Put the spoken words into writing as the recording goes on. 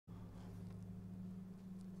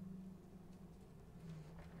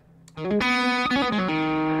Good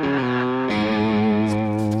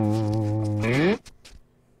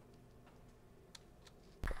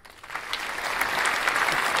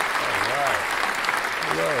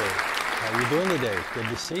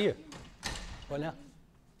to see you. What now?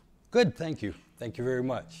 Good, thank you. Thank you very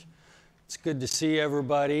much. It's good to see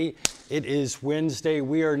everybody. It is Wednesday.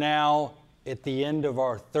 We are now at the end of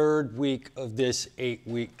our third week of this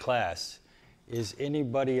 8-week class. Is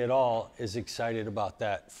anybody at all as excited about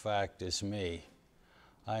that fact as me?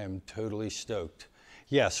 I am totally stoked.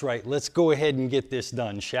 Yes, right, let's go ahead and get this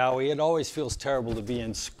done, shall we? It always feels terrible to be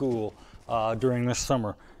in school during the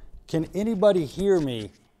summer. Can anybody hear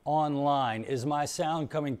me online? Is my sound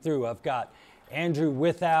coming through? I've got Andrew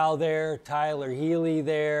Withau there, Tyler Healy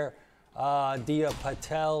there, Dia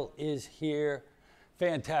Patel is here.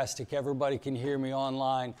 Fantastic, everybody can hear me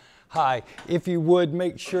online. Hi, if you would,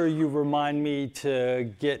 make sure you remind me to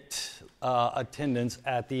get attendance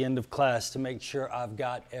at the end of class to make sure I've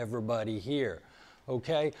got everybody here.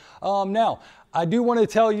 Okay, now I do want to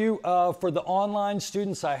tell you for the online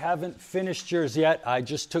students, I haven't finished yours yet. I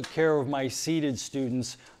just took care of my seated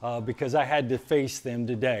students because I had to face them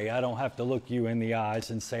today. I don't have to look you in the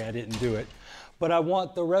eyes and say I didn't do it. But I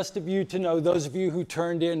want the rest of you to know, those of you who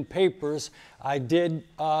turned in papers, I did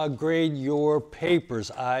grade your papers.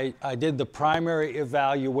 I did the primary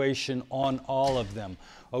evaluation on all of them.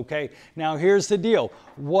 Okay, now here's the deal.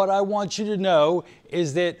 What I want you to know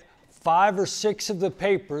is that 5 or 6 of the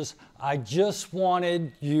papers, I just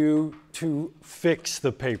wanted you to fix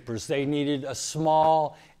the papers. They needed a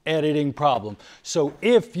small editing problem. So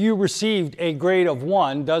if you received a grade of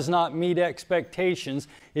 1, does not meet expectations,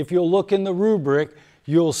 if you'll look in the rubric,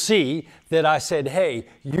 you'll see that I said, hey,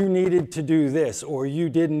 you needed to do this or you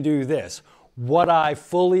didn't do this. What I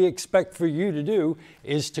fully expect for you to do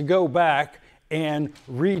is to go back and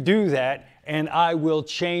redo that, and I will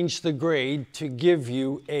change the grade to give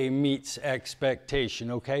you a meets expectation,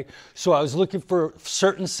 okay? So I was looking for a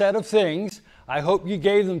certain set of things. I hope you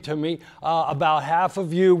gave them to me. About half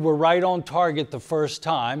of you were right on target the first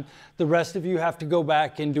time. The rest of you have to go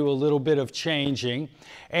back and do a little bit of changing.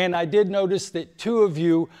 And I did notice that 2 of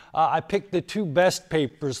you, I picked the 2 best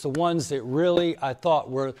papers, the ones that really I thought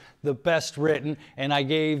were the best written, and I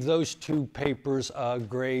gave those 2 papers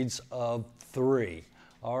grades of 3.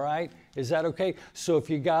 All right, is that okay? So if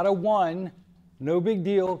you got a 1, no big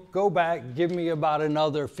deal, go back, give me about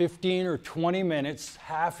another 15 or 20 minutes,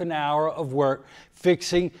 half an hour of work,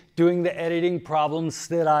 fixing, doing the editing problems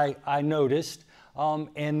that I noticed,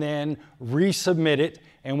 and then resubmit it.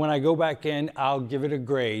 And when I go back in, I'll give it a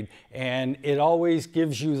grade. And it always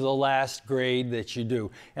gives you the last grade that you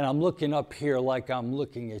do. And I'm looking up here like I'm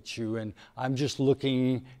looking at you, and I'm just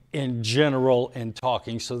looking in general and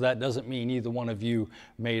talking, so that doesn't mean either one of you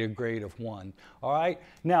made a grade of 1. All right,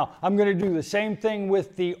 now I'm going to do the same thing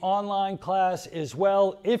with the online class as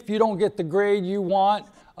well. If you don't get the grade you want,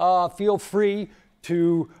 feel free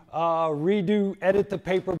to edit the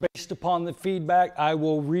paper based upon the feedback. I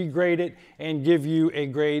will regrade it and give you a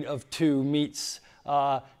grade of 2, meets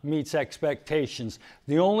expectations.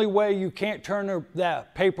 The only way you can't turn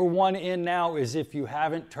that paper 1 in now is if you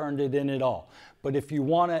haven't turned it in at all. But if you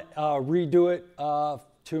want to redo it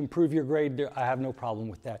to improve your grade, I have no problem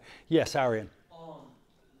with that. Yes, Arian. Like,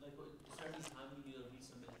 is there any time you need to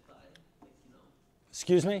resubmit it by? Like, you know.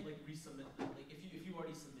 Excuse me? Like resubmit, like if you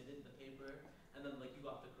already submitted the paper and then like you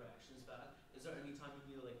got the corrections back, is there any time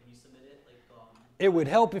you need to like resubmit it? Like it would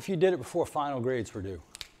help if you did it before final grades were due.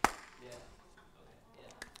 Yeah.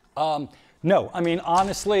 Okay. Yeah. No, I mean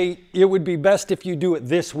honestly, it would be best if you do it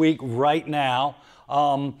this week right now.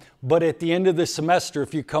 But at the end of the semester,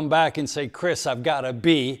 if you come back and say, Chris, I've got a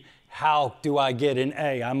B, how do I get an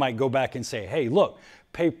A? I might go back and say, hey, look,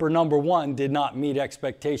 paper number 1 did not meet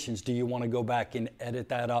expectations. Do you want to go back and edit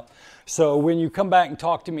that up? So when you come back and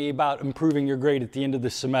talk to me about improving your grade at the end of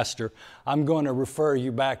the semester, I'm going to refer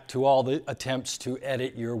you back to all the attempts to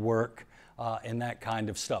edit your work and that kind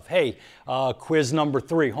of stuff. Hey, quiz number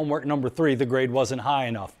 3, homework number 3, the grade wasn't high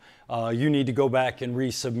enough. You need to go back and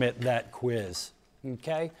resubmit that quiz.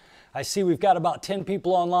 Okay, I see we've got about 10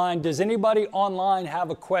 people online. Does anybody online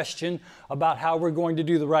have a question about how we're going to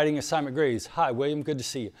do the writing assignment grades? Hi, William, good to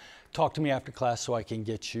see you. Talk to me after class so I can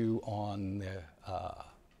get you on the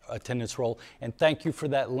attendance roll. And thank you for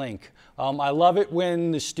that link. I love it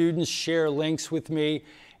when the students share links with me,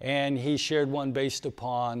 and he shared one based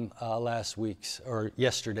upon last week's or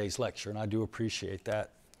yesterday's lecture, and I do appreciate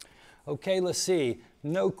that. Okay, let's see.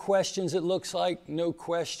 No questions, it looks like. No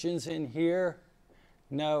questions in here.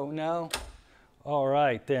 No. All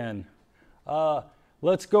right, then.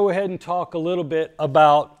 let's go ahead and talk a little bit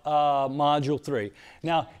about Module 3.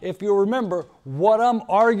 Now, if you remember, what I'm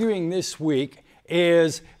arguing this week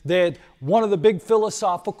is that one of the big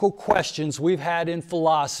philosophical questions we've had in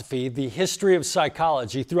philosophy, the history of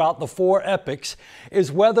psychology throughout the 4 epochs,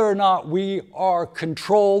 is whether or not we are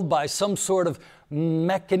controlled by some sort of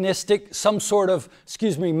mechanistic,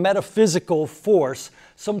 metaphysical force,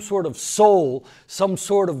 some sort of soul, some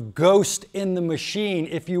sort of ghost in the machine,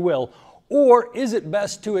 if you will. Or is it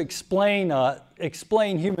best to explain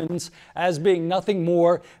humans as being nothing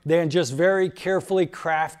more than just very carefully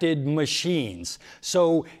crafted machines?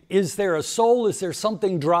 So is there a soul? Is there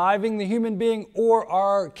something driving the human being?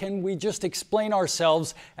 Or can we just explain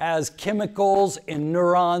ourselves as chemicals and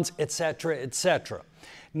neurons, etc., etc.?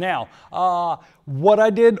 Now, what I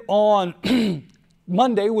did on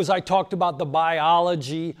Monday was I talked about the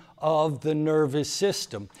biology of the nervous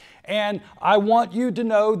system. And I want you to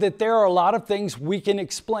know that there are a lot of things we can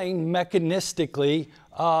explain mechanistically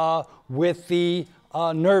with the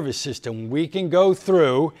nervous system. We can go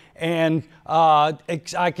through and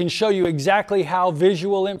I can show you exactly how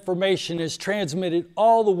visual information is transmitted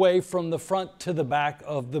all the way from the front to the back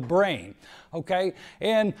of the brain. Okay?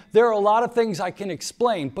 And there are a lot of things I can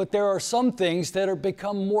explain, but there are some things that have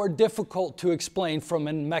become more difficult to explain from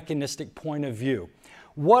a mechanistic point of view.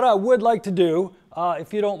 What I would like to do,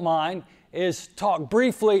 if you don't mind, is talk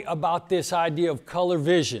briefly about this idea of color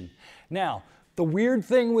vision. Now, the weird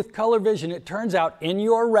thing with color vision, it turns out in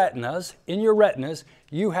your retinas,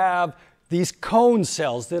 you have these cone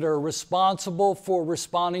cells that are responsible for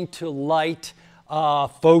responding to light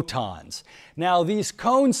photons. Now, these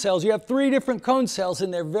cone cells, you have 3 different cone cells,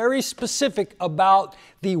 and they're very specific about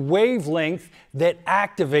the wavelength that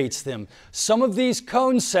activates them. Some of these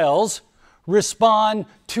cone cells respond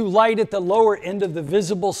to light at the lower end of the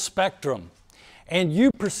visible spectrum. And you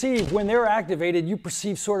perceive, when they're activated, you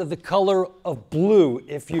perceive sort of the color of blue,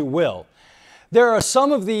 if you will. There are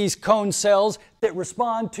some of these cone cells that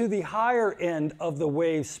respond to the higher end of the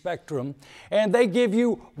wave spectrum, and they give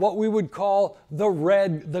you what we would call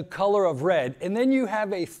the color of red. And then you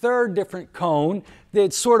have a third different cone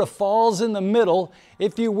that sort of falls in the middle,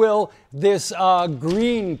 if you will, this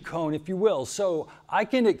green cone, if you will. So I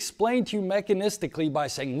can explain to you mechanistically by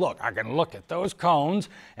saying, look, I can look at those cones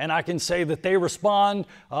and I can say that they respond,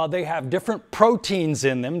 they have different proteins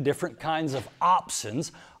in them, different kinds of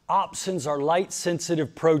opsins. Opsins are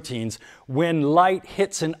light-sensitive proteins. When light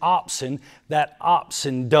hits an opsin, that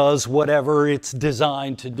opsin does whatever it's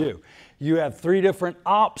designed to do. You have 3 different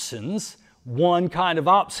opsins, one kind of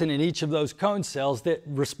opsin in each of those cone cells that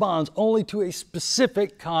responds only to a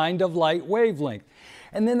specific kind of light wavelength.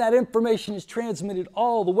 And then that information is transmitted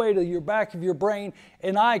all the way to your back of your brain,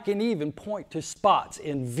 and I can even point to spots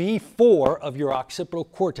in V4 of your occipital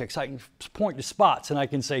cortex. I can point to spots and I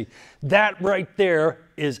can say, that right there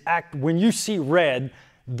is, when you see red,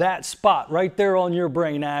 that spot right there on your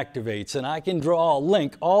brain activates. And I can draw a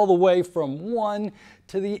link all the way from one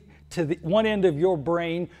end of your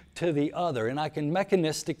brain to the other, and I can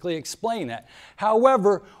mechanistically explain that.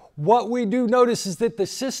 However, what we do notice is that the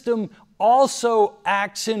system also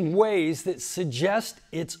acts in ways that suggest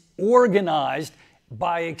it's organized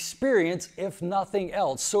by experience, if nothing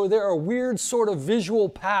else. So there are weird sort of visual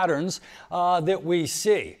patterns that we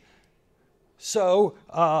see. So,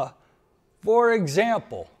 for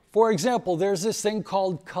example, there's this thing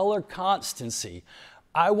called color constancy.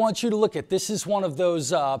 I want you to look at, this is one of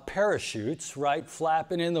those parachutes, right,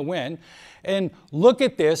 flapping in the wind. And look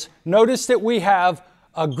at this. Notice that we have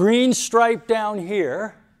a green stripe down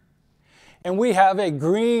here, and we have a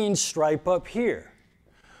green stripe up here.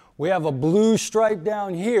 We have a blue stripe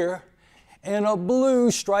down here and a blue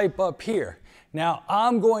stripe up here. Now,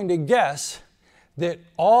 I'm going to guess that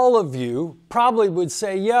all of you probably would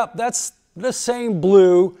say, yep, that's the same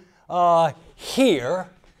blue here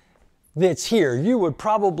that's here. You would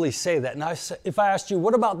probably say that. Now, if I asked you,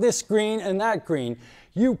 what about this green and that green?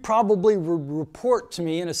 You probably would report to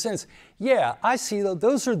me in a sense, yeah, I see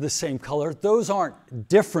those are the same color. Those aren't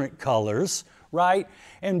different colors, right?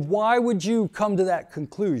 And why would you come to that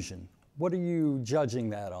conclusion? What are you judging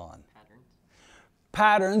that on?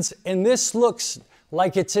 Patterns, and this looks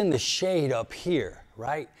like it's in the shade up here,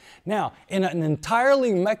 right? Now, in an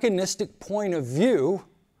entirely mechanistic point of view,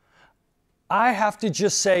 I have to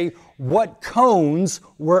just say what cones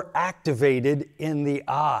were activated in the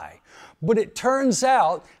eye. But it turns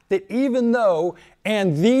out that even though,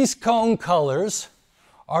 and these cone colors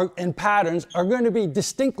and patterns are going to be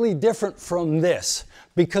distinctly different from this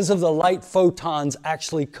because of the light photons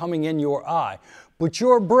actually coming in your eye. But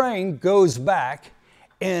your brain goes back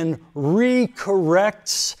and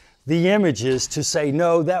recorrects the images to say,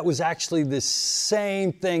 no, that was actually the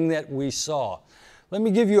same thing that we saw. Let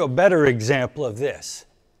me give you a better example of this.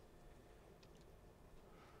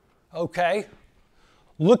 Okay,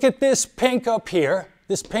 look at this pink up here,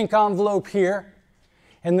 this pink envelope here,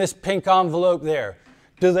 and this pink envelope there.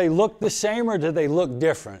 Do they look the same or do they look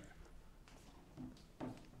different?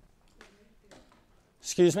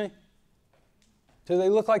 Excuse me? Do they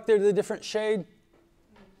look like they're the different shade?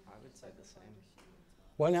 I would say the same.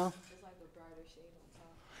 What now? It's like a brighter shade on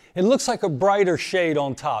top. It looks like a brighter shade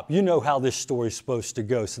on top. You know how this story's supposed to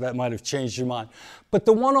go, so that might have changed your mind. But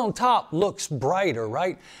the one on top looks brighter,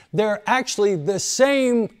 right? They're actually the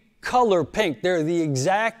same color pink. They're the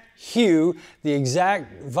exact hue, the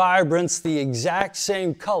exact vibrance, the exact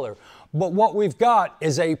same color. But what we've got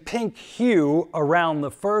is a pink hue around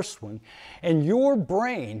the first one. And your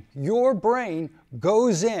brain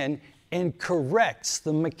goes in and corrects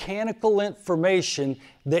the mechanical information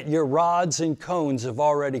that your rods and cones have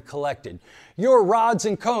already collected. Your rods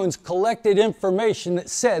and cones collected information that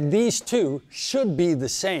said these two should be the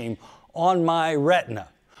same on my retina.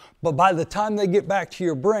 But by the time they get back to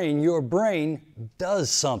your brain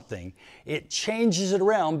does something. It changes it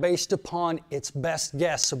around based upon its best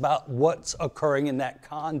guess about what's occurring in that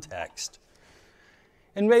context.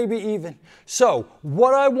 And maybe even. So,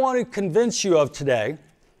 what I want to convince you of today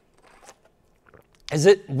is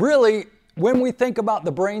that really, when we think about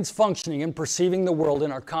the brain's functioning and perceiving the world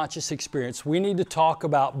in our conscious experience, we need to talk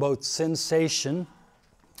about both sensation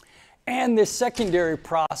and this secondary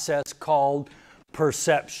process called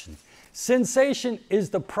perception. Sensation is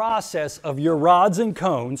the process of your rods and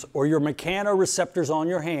cones, or your mechanoreceptors on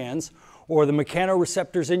your hands, or the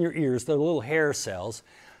mechanoreceptors in your ears, the little hair cells.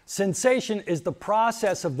 Sensation is the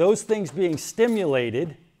process of those things being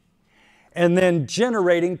stimulated and then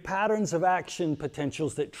generating patterns of action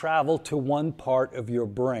potentials that travel to one part of your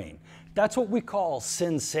brain. That's what we call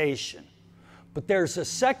sensation. But there's a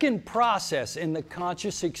second process in the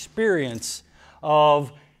conscious experience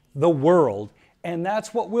of the world, and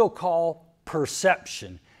that's what we'll call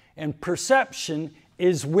perception. And perception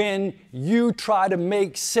is when you try to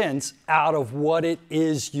make sense out of what it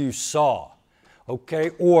is you saw, okay,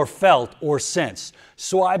 or felt or sensed.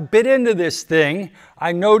 So I bit into this thing.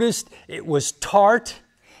 I noticed it was tart,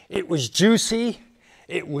 it was juicy,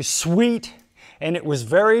 it was sweet, and it was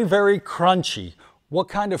very, very crunchy. What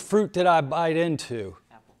kind of fruit did I bite into?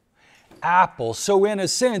 Apple. So in a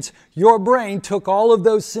sense, your brain took all of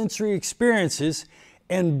those sensory experiences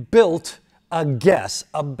and built a guess,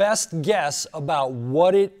 a best guess about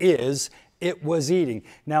what it is it was eating.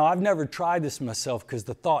 Now, I've never tried this myself because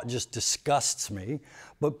the thought just disgusts me.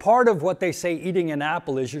 But part of what they say eating an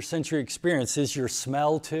apple is your sensory experience, is your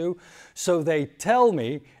smell too. So they tell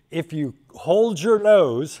me if you hold your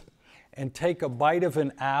nose and take a bite of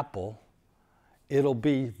an apple, it'll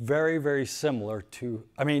be very, very similar to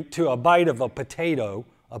a bite of a potato,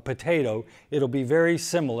 it'll be very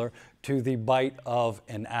similar to the bite of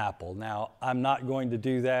an apple. Now, I'm not going to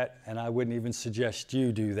do that, and I wouldn't even suggest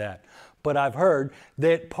you do that. But I've heard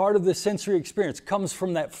that part of the sensory experience comes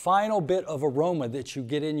from that final bit of aroma that you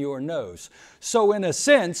get in your nose. So in a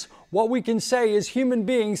sense, what we can say is human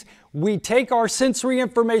beings, we take our sensory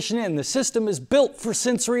information in. The system is built for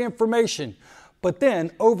sensory information. But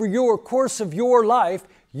then, over your course of your life,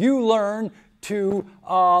 you learn to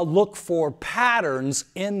look for patterns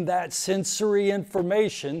in that sensory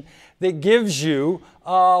information that gives you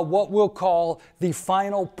what we'll call the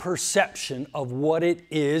final perception of what it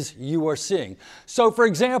is you are seeing. So, for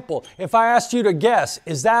example, if I asked you to guess,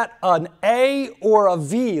 is that an A or a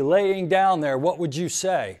V laying down there, what would you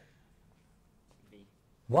say? V.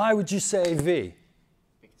 Why would you say V?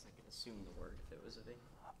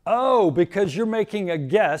 Oh, because you're making a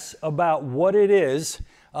guess about what it is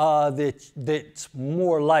that's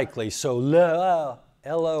more likely. So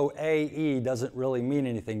L-O-A-E doesn't really mean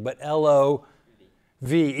anything, but L-O-V-E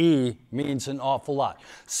means an awful lot.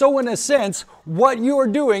 So in a sense, what you're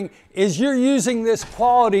doing is you're using this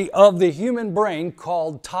quality of the human brain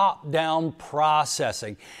called top-down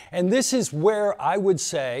processing. And this is where I would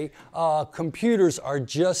say computers are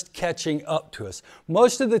just catching up to us.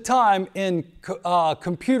 Most of the time in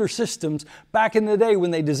computer systems, back in the day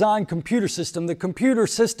when they designed computer system, the computer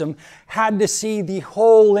system had to see the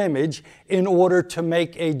whole image in order to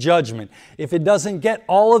make a judgment. If it doesn't get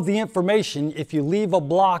all of the information, if you leave a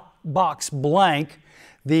box blank,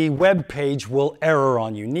 the web page will error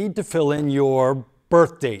on you. Need to fill in your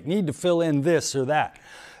birth date, need to fill in this or that.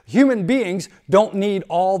 Human beings don't need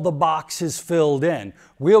all the boxes filled in.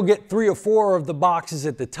 We'll get 3 or 4 of the boxes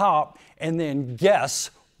at the top and then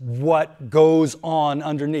guess what goes on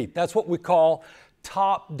underneath. That's what we call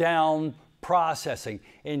top-down processing.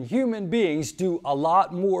 And human beings do a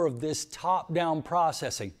lot more of this top-down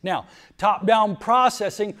processing. Now, top-down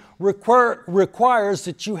processing requires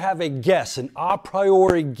that you have a guess, an a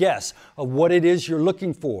priori guess of what it is you're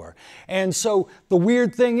looking for. And so the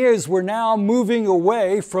weird thing is we're now moving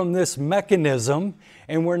away from this mechanism,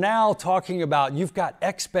 and we're now talking about you've got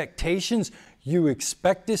expectations, you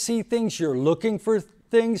expect to see things, you're looking for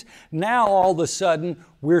things. Now all of a sudden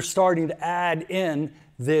we're starting to add in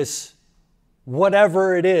this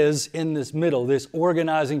whatever it is in this middle, this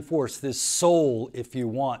organizing force, this soul, if you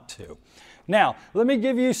want to. Now, let me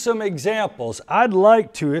give you some examples. I'd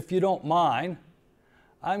like to, if you don't mind,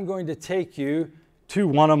 I'm going to take you to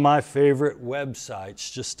one of my favorite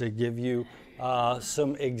websites just to give you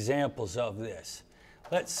some examples of this.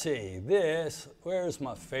 Let's see, this, where's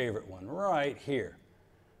my favorite one? Right here.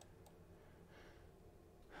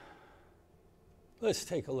 Let's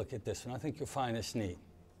take a look at this one. I think you'll find this neat.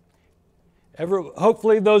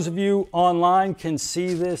 Hopefully those of you online can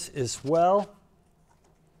see this as well.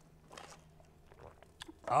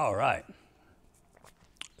 All right.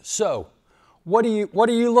 So, what are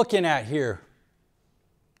you looking at here?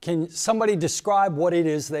 Can somebody describe what it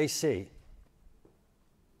is they see?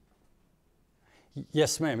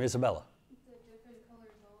 Yes, ma'am, Isabella. The different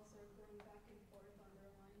colored balls are going back and forth on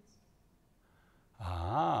their lines.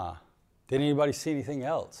 Ah. Did anybody see anything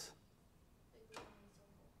else?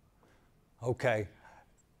 Okay.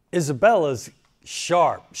 Isabella's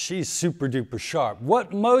sharp. She's super duper sharp.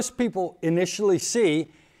 What most people initially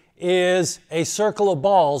see is a circle of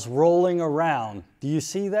balls rolling around. Do you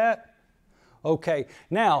see that? Okay.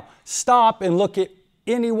 Now, stop and look at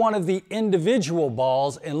any one of the individual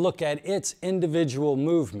balls and look at its individual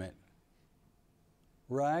movement.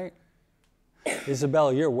 Right?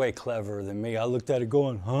 Isabella, you're way cleverer than me. I looked at it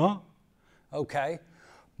going, huh? Okay.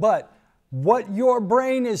 But what your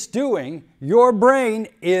brain is doing, your brain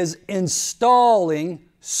is installing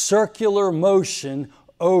circular motion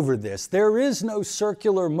over this. There is no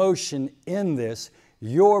circular motion in this.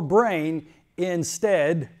 Your brain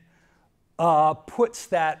instead puts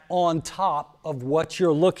that on top of what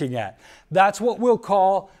you're looking at. That's what we'll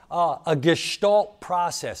call a Gestalt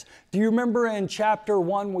process. Do you remember in chapter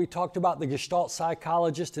 1 we talked about the Gestalt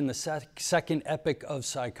psychologist in the second epic of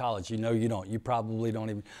psychology? No, you don't. You probably don't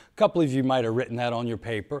even. A couple of you might have written that on your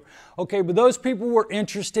paper. Okay, but those people were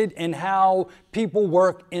interested in how people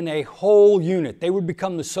work in a whole unit. They would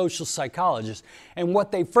become the social psychologists. And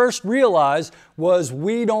what they first realized was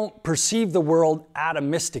we don't perceive the world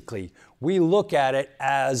atomistically. We look at it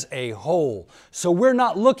as a whole. So we're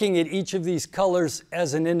not looking at each of these colors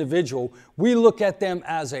as an individual. We look at them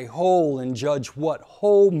as a whole and judge what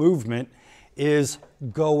whole movement is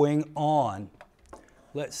going on.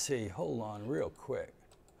 Let's see, hold on real quick.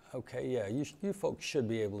 Okay, yeah, you folks should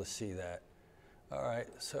be able to see that. All right,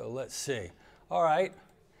 so let's see. All right,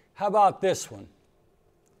 how about this one?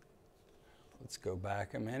 Let's go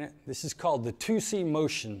back a minute. This is called the 2C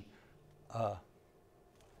motion.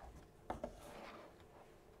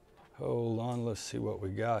 Hold on, let's see what we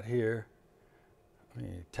got here.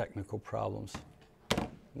 Any technical problems?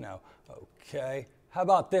 No. Okay. How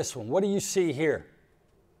about this one? What do you see here?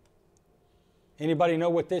 Anybody know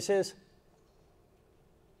what this is?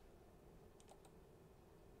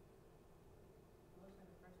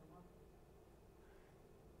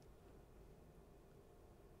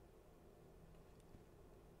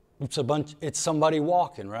 It's somebody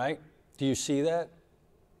walking, right? Do you see that?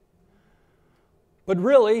 But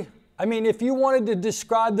really, I mean, if you wanted to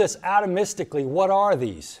describe this atomistically, what are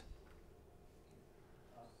these?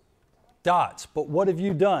 Dots. But what have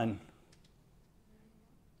you done?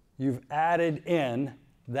 You've added in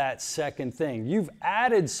that second thing. You've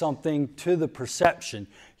added something to the perception.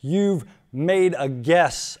 You've made a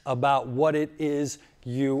guess about what it is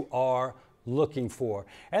you are looking for.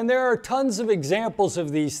 And there are tons of examples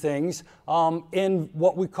of these things in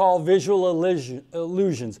what we call visual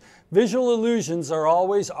illusions. Visual illusions are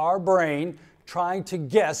always our brain trying to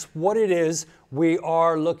guess what it is we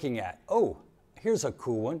are looking at. Oh, here's a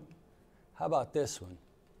cool one. How about this one?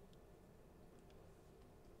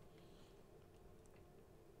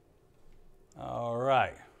 All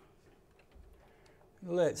right.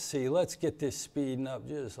 Let's see. Let's get this speeding up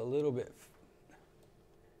just a little bit.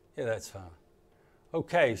 Yeah, that's fine.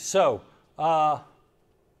 Okay, so, all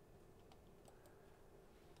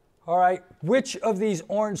right, which of these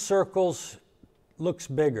orange circles looks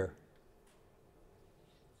bigger?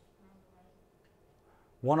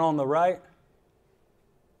 One on the right?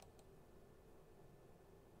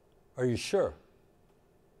 Are you sure?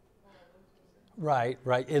 Right,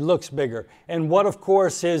 right. It looks bigger. And what, of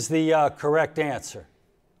course, is the correct answer?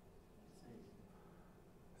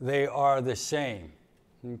 They are the same.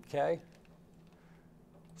 Okay?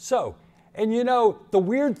 So, and you know, the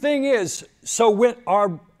weird thing is, so when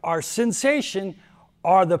our sensation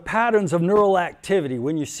are the patterns of neural activity.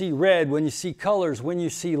 When you see red, when you see colors, when you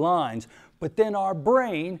see lines. But then our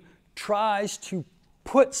brain tries to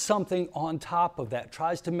put something on top of that,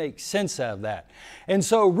 tries to make sense out of that. And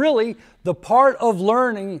so really, the part of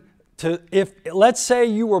learning if let's say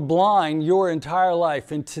you were blind your entire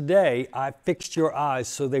life and today I fixed your eyes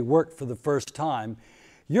so they work for the first time,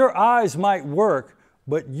 your eyes might work,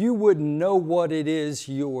 but you wouldn't know what it is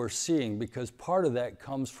you're seeing because part of that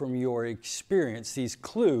comes from your experience, these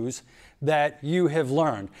clues that you have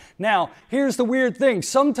learned. Now, here's the weird thing.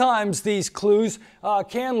 Sometimes these clues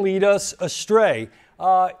can lead us astray.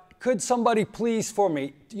 Could somebody please for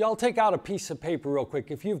me, y'all take out a piece of paper real quick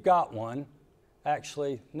if you've got one.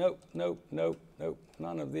 Actually, nope, nope, nope, nope,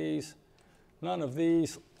 none of these, none of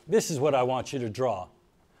these. This is what I want you to draw.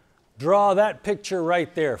 Draw that picture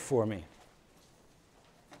right there for me.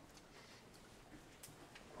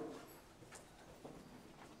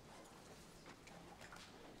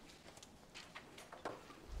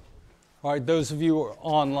 All right, those of you who are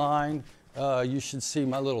online, you should see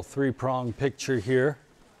my little three-pronged picture here.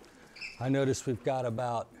 I notice we've got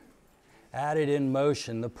about added in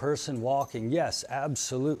motion, the person walking. Yes,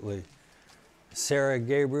 absolutely. Sarah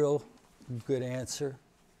Gabriel, good answer.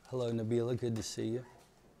 Hello, Nabila, good to see you.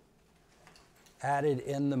 Added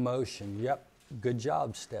in the motion. Yep, good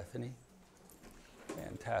job, Stephanie.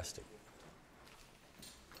 Fantastic.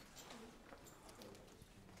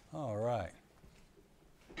 All right.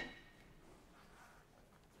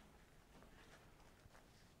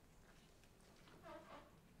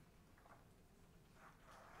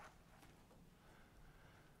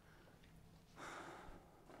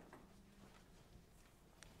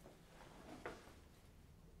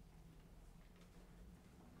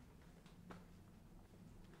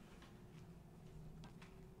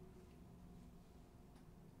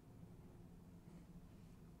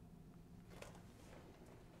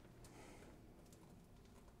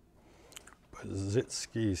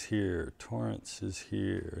 Zitsky's here, Torrance is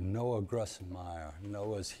here, Noah Grussenmeyer.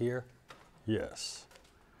 Noah's here? Yes.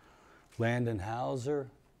 Landon Hauser.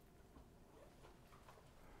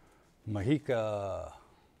 Mahika.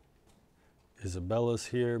 Isabella's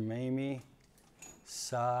here, Mamie.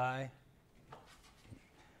 Sai.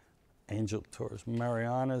 Angel Torres.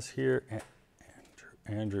 Mariana's here.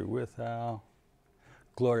 Andrew Withau.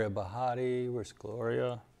 Gloria Bahati. Where's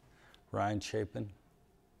Gloria? Ryan Chapin.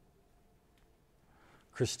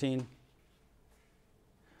 Christine.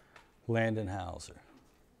 Landon Hauser.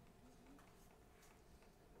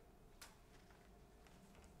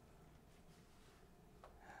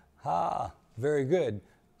 Very good.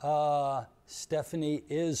 Stephanie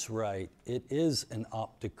is right. It is an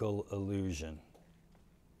optical illusion.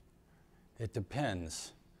 It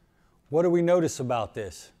depends. What do we notice about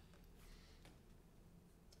this?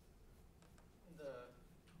 The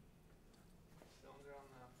cylinder on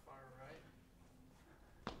the far right,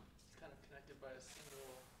 it's kind of connected by a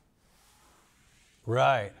single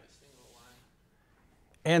Right. line.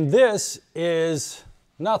 And this is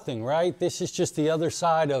nothing, right? This is just the other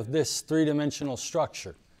side of this three-dimensional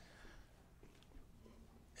structure.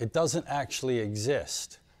 It doesn't actually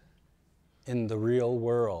exist in the real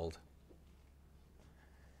world.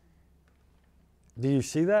 Do you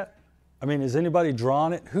see that? I mean, has anybody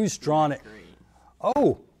drawn it? Who's drawn it?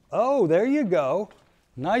 Oh, there you go.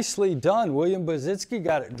 Nicely done. William Bozitsky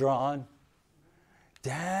got it drawn.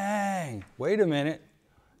 Dang. Wait a minute.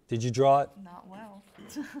 Did you draw it? Not well.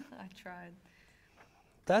 I tried.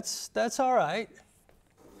 That's all right.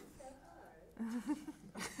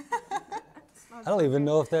 I don't even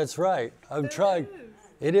know if that's right. I'm trying.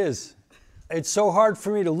 It is. It's so hard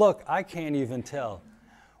for me to look, I can't even tell.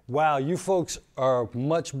 Wow, you folks are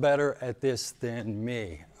much better at this than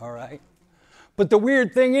me, all right? But the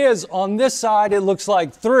weird thing is, on this side it looks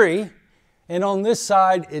like 3, and on this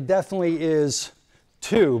side it definitely is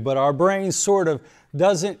 2, but our brain sort of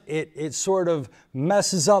doesn't, it sort of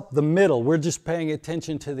messes up the middle. We're just paying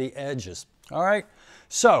attention to the edges, all right?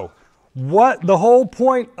 So, what the whole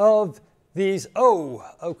point of these,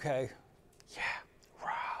 okay, yeah,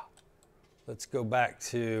 wow. Let's go back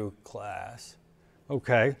to class.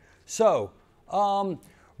 Okay, so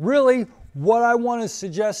really what I want to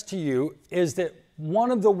suggest to you is that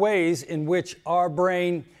one of the ways in which our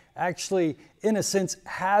brain actually, in a sense,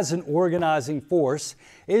 has an organizing force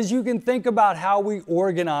is you can think about how we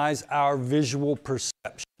organize our visual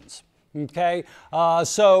perceptions. Okay,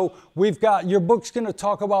 so we've got, your book's going to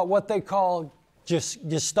talk about what they call just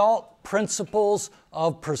Gestalt principles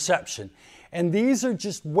of perception. And these are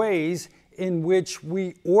just ways in which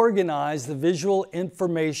we organize the visual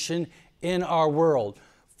information in our world.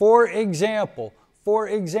 For example,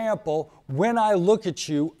 when I look at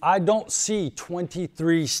you, I don't see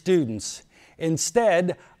 23 students.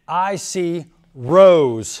 Instead, I see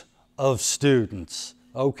rows of students.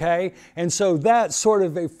 Okay? And so that's sort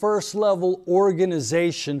of a first level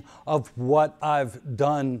organization of what I've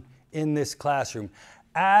done in this classroom.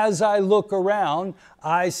 As I look around,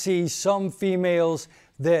 I see some students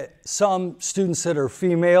that are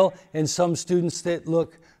female and some students that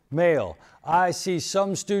look male. I see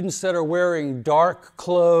some students that are wearing dark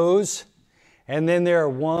clothes, and then there are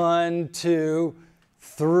 1, 2,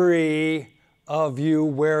 3 of you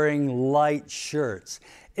wearing light shirts.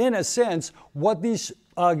 In a sense, what these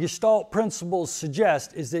Gestalt principles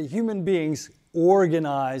suggest is that human beings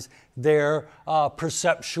organize their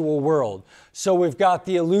perceptual world. So we've got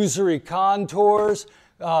the illusory contours,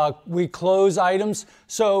 we close items.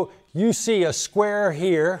 So you see a square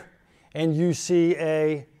here and you see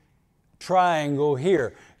a triangle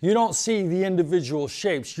here. You don't see the individual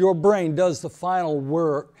shapes. Your brain does the final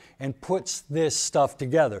work and puts this stuff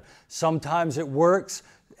together. Sometimes it works,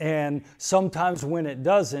 and sometimes when it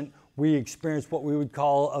doesn't, we experience what we would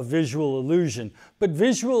call a visual illusion. But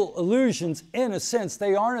visual illusions, in a sense,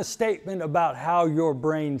 they aren't a statement about how your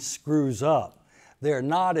brain screws up. They're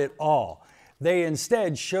not at all. They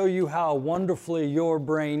instead show you how wonderfully your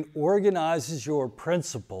brain organizes your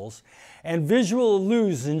principles. And visual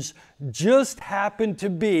illusions just happen to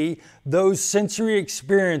be those sensory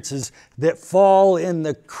experiences that fall in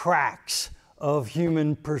the cracks of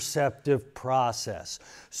human perceptive process.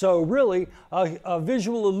 So really, a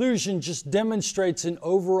visual illusion just demonstrates an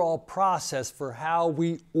overall process for how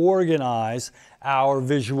we organize our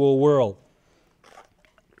visual world.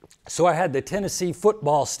 So I had the Tennessee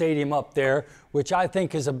football stadium up there, which I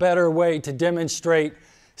think is a better way to demonstrate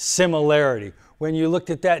similarity. When you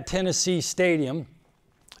looked at that Tennessee stadium,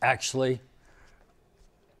 actually,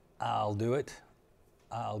 I'll do it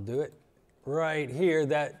right here,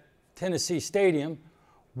 that Tennessee stadium,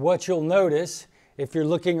 what you'll notice if you're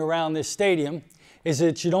looking around this stadium is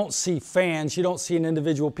that you don't see fans, you don't see an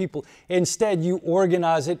individual people. Instead, you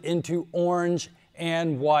organize it into orange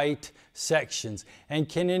and white sections. And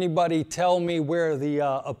can anybody tell me where the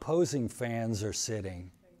opposing fans are sitting?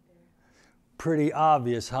 Pretty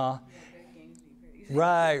obvious, huh?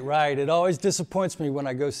 Right. It always disappoints me when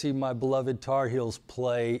I go see my beloved Tar Heels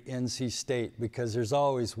play NC State because there's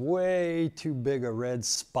always way too big a red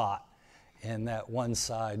spot in that one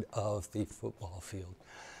side of the football field.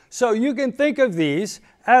 So you can think of these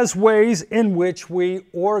as ways in which we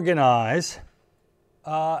organize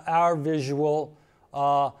our visual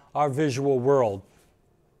world.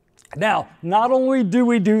 Now, not only do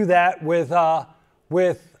we do that with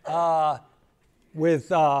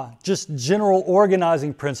just general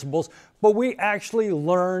organizing principles, but we actually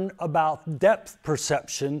learn about depth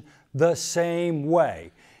perception the same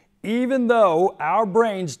way. Even though our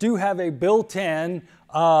brains do have a built-in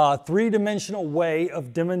three-dimensional way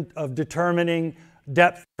of determining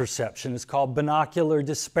depth perception. It's called binocular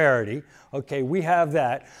disparity. Okay, we have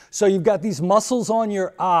that. So you've got these muscles on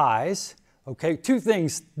your eyes. Okay, two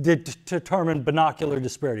things determine binocular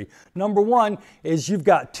disparity. Number one is you've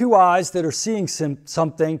got two eyes that are seeing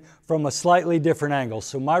something from a slightly different angle.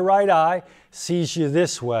 So my right eye sees you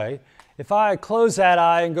this way. If I close that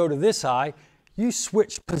eye and go to this eye, you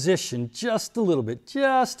switch position just a little bit,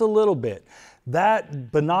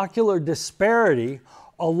 That binocular disparity,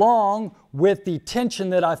 along with the tension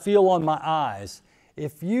that I feel on my eyes,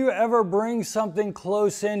 if you ever bring something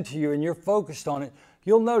close into you and you're focused on it,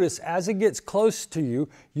 you'll notice as it gets close to you,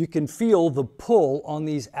 you can feel the pull on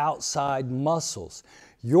these outside muscles.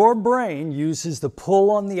 Your brain uses the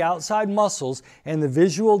pull on the outside muscles and the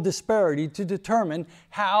visual disparity to determine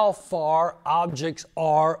how far objects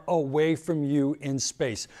are away from you in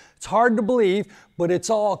space. It's hard to believe, but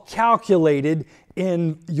it's all calculated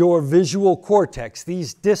in your visual cortex,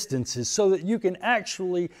 these distances, so that you can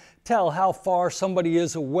actually tell how far somebody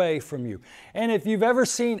is away from you. And if you've ever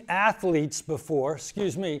seen athletes before,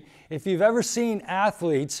 if you've ever seen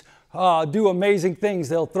athletes do amazing things,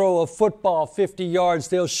 they'll throw a football 50 yards,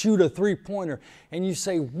 they'll shoot a three-pointer, and you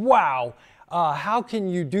say, wow, how can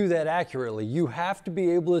you do that accurately? You have to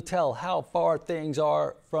be able to tell how far things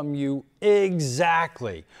are from you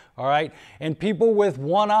exactly, all right? And people with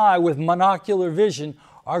one eye, with monocular vision,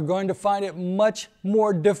 are going to find it much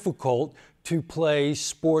more difficult to play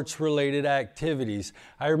sports-related activities.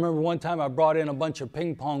 I remember one time I brought in a bunch of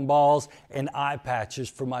ping pong balls and eye patches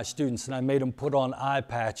for my students, and I made them put on eye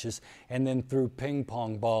patches and then threw ping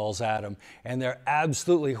pong balls at them. And they're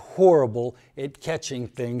absolutely horrible at catching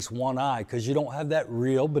things one eye because you don't have that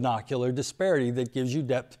real binocular disparity that gives you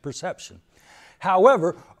depth perception.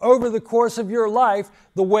 However, over the course of your life,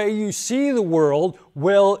 the way you see the world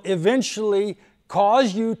will eventually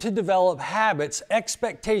cause you to develop habits,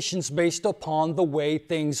 expectations based upon the way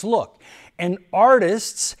things look. And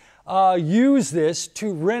artists use this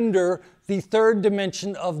to render the third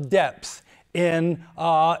dimension of depth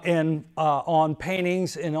on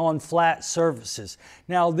paintings and on flat surfaces.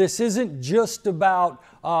 Now, this isn't just about,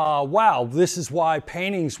 wow, this is why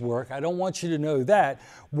paintings work. I don't want you to know that.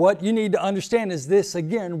 What you need to understand is this,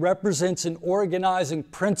 again, represents an organizing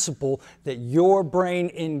principle that your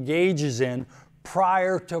brain engages in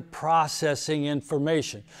prior to processing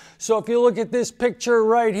information. So if you look at this picture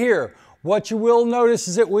right here, what you will notice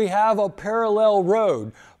is that we have a parallel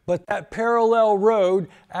road, but that parallel road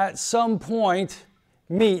at some point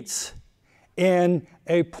meets in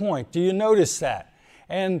a point. Do you notice that?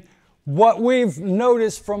 And what we've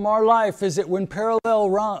noticed from our life is that when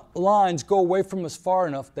parallel lines go away from us far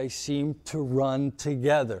enough, they seem to run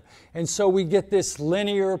together. And so we get this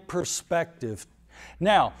linear perspective.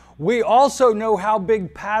 Now, we also know how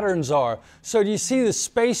big patterns are. So do you see the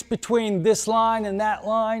space between this line and that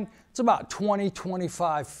line? It's about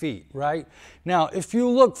 20-25 feet, right? Now, if you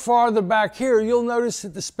look farther back here, you'll notice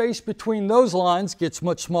that the space between those lines gets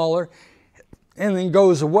much smaller and then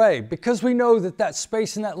goes away. Because we know that that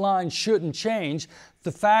space in that line shouldn't change,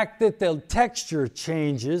 the fact that the texture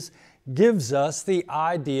changes gives us the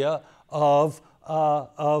idea of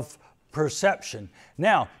perception.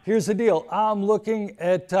 Now, here's the deal. I'm looking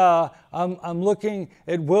at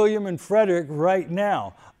William and Frederick right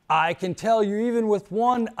now. I can tell you, even with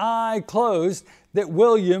one eye closed, that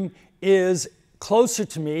William is closer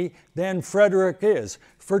to me than Frederick is,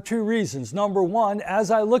 for two reasons. Number one,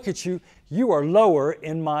 as I look at you, you are lower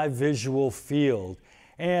in my visual field.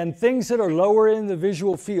 And things that are lower in the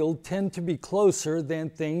visual field tend to be closer than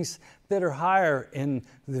things that are higher in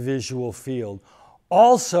the visual field.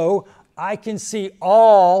 Also, I can see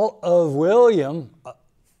all of William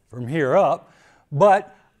from here up,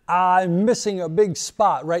 but I'm missing a big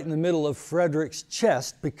spot right in the middle of Frederick's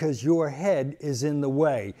chest because your head is in the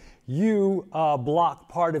way. You block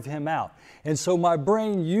part of him out. And so my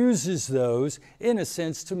brain uses those, in a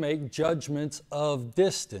sense, to make judgments of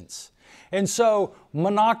distance. And so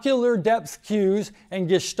monocular depth cues and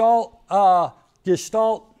Gestalt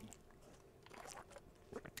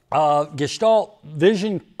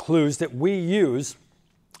vision clues that we use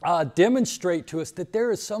demonstrate to us that there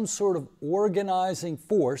is some sort of organizing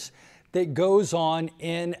force that goes on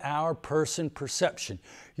in our person perception.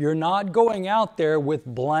 You're not going out there with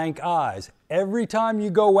blank eyes. Every time you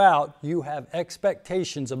go out, you have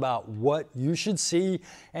expectations about what you should see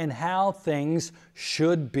and how things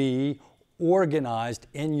should be organized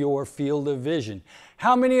in your field of vision.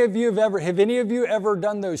 How many of you have any of you ever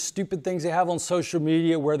done those stupid things they have on social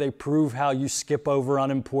media where they prove how you skip over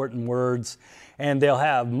unimportant words? And they'll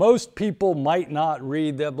have, most people might not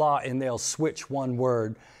read the blah, and they'll switch one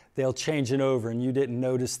word. They'll change it over, and you didn't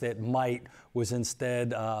notice that might was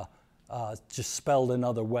instead just spelled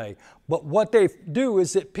another way. But what they do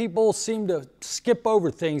is that people seem to skip over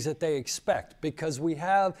things that they expect because we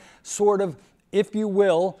have sort of, if you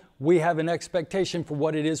will, we have an expectation for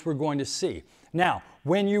what it is we're going to see. Now,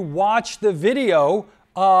 when you watch the video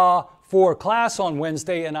for class on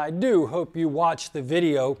Wednesday, and I do hope you watch the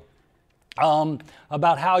video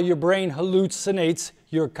about how your brain hallucinates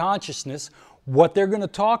your consciousness, what they're going to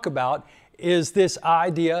talk about is this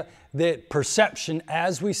idea that perception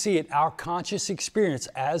as we see it, our conscious experience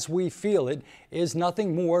as we feel it, is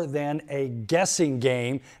nothing more than a guessing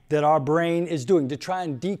game that our brain is doing to try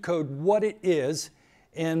and decode what it is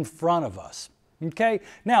in front of us. Okay?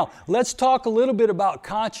 Now, let's talk a little bit about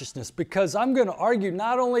consciousness, because I'm going to argue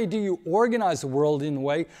not only do you organize the world in a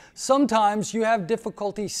way, sometimes you have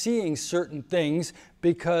difficulty seeing certain things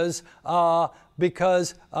because they're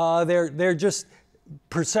just,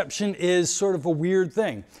 perception is sort of a weird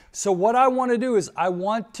thing. So what I want to do is I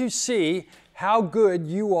want to see how good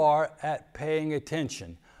you are at paying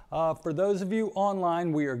attention. For those of you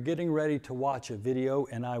online, we are getting ready to watch a video,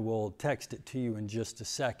 and I will text it to you in just a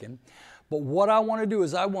second. But what I want to do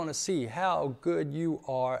is I want to see how good you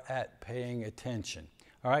are at paying attention.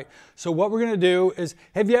 All right? So what we're going to do is,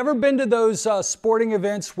 have you ever been to those sporting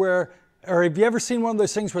events where, or have you ever seen one of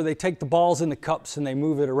those things where they take the balls in the cups and they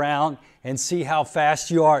move it around and see how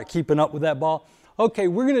fast you are at keeping up with that ball? Okay,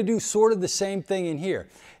 we're going to do sort of the same thing in here,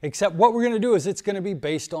 except what we're going to do is it's going to be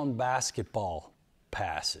based on basketball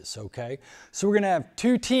passes, okay? So we're going to have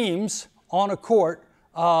two teams on a court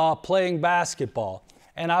playing basketball,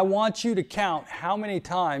 and I want you to count how many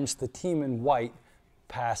times the team in white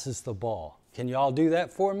passes the ball. Can you all do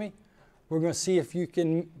that for me? We're going to see if you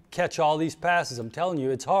can catch all these passes. I'm telling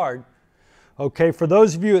you, it's hard. Okay, for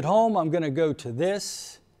those of you at home, I'm going to go to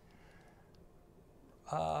this.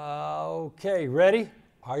 Okay, ready?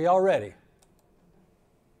 Are y'all ready?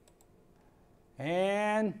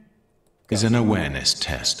 And is an awareness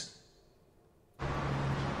test.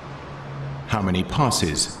 How many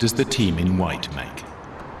passes does the team in white make?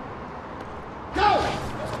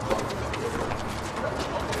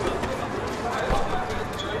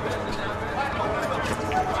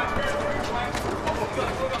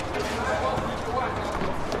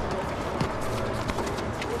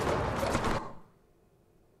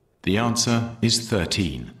 The answer is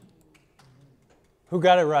 13. Who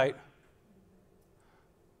got it right?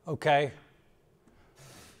 Okay.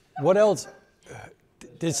 What else?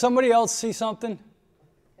 Did somebody else see something?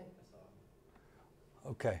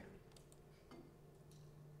 Okay.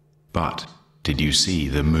 But did you see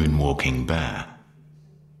the moonwalking bear?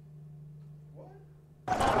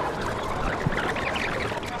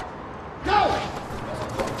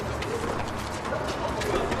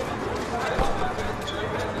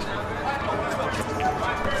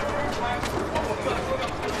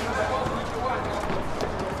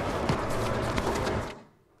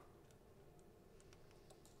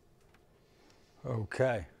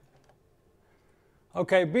 Okay.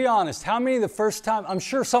 Okay, be honest. How many the first time, I'm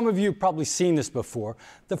sure some of you have probably seen this before.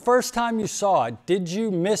 The first time you saw it, did you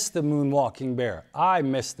miss the moonwalking bear? I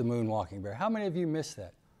missed the moonwalking bear. How many of you missed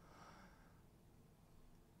that?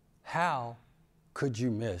 How could you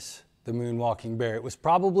miss the moonwalking bear? It was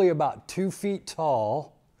probably about 2 feet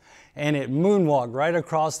tall, and it moonwalked right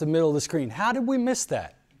across the middle of the screen. How did we miss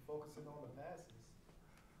that? Focusing on the passes.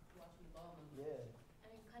 Watching the ball. Yeah.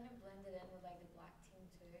 And it kind of blended in with like the black team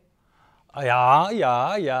too.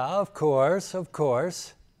 Yeah, of course.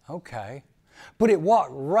 Okay. But it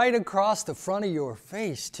walked right across the front of your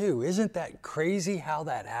face too. Isn't that crazy how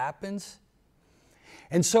that happens?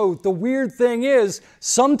 And so the weird thing is,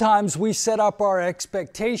 sometimes we set up our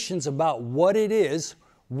expectations about what it is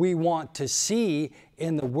we want to see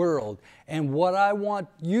in the world. And what I want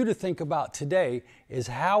you to think about today is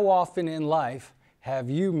how often in life have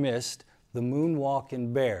you missed the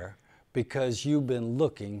moonwalking bear because you've been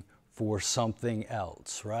looking for something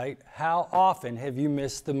else, right? How often have you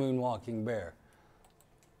missed the moonwalking bear?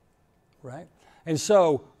 Right? And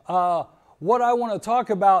so, what I want to talk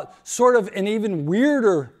about, sort of an even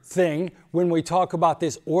weirder thing when we talk about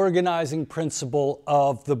this organizing principle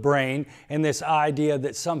of the brain and this idea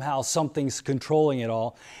that somehow something's controlling it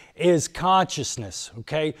all, is consciousness,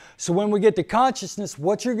 okay? So when we get to consciousness,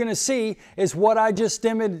 what you're going to see is what I just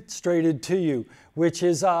demonstrated to you, which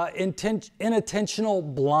is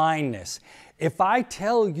inattentional blindness. If I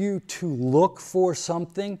tell you to look for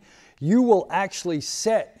something, you will actually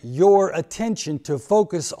set your attention to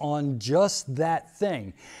focus on just that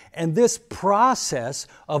thing. And this process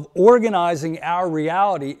of organizing our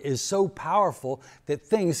reality is so powerful that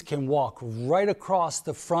things can walk right across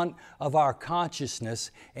the front of our consciousness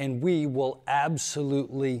and we will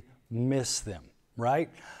absolutely miss them, right?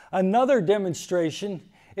 Another demonstration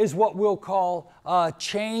is what we'll call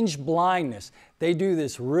change blindness. They do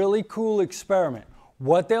this really cool experiment.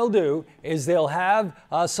 What they'll do is they'll have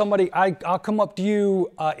somebody, I'll come up to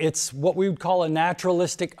you, it's what we would call a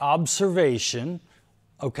naturalistic observation,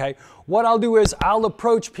 okay? What I'll do is I'll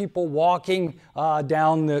approach people walking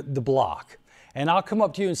down the block, and I'll come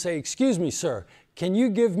up to you and say, excuse me, sir, can you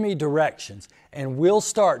give me directions? And we'll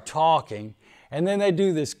start talking, and then they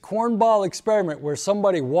do this cornball experiment where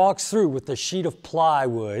somebody walks through with a sheet of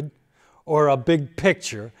plywood or a big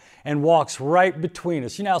picture, and walks right between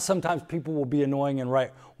us. You know how sometimes people will be annoying and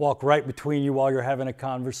walk right between you while you're having a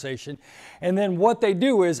conversation. And then what they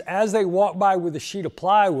do is, as they walk by with a sheet of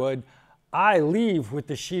plywood, I leave with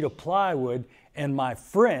the sheet of plywood and my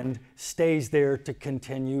friend stays there to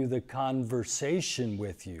continue the conversation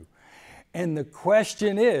with you. And the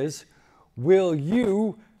question is, will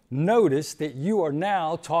you notice that you are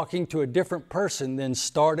now talking to a different person than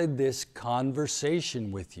started this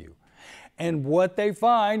conversation with you? And what they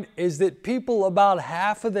find is that people about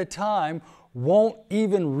half of the time won't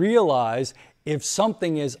even realize if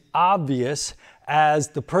something is obvious as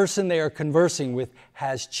the person they are conversing with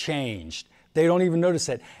has changed. They don't even notice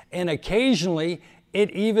that. And occasionally, it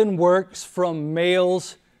even works from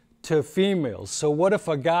males to females. So what if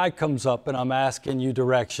a guy comes up and I'm asking you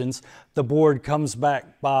directions, the board comes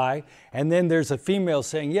back by, and then there's a female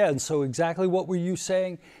saying, yeah, and so exactly what were you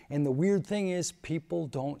saying? And the weird thing is people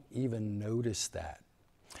don't even notice that.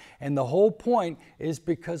 And the whole point is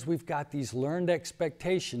because we've got these learned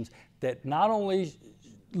expectations that not only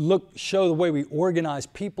show the way we organize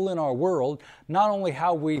people in our world, not only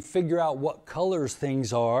how we figure out what colors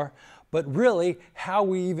things are, but really how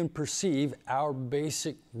we even perceive our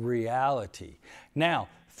basic reality. Now,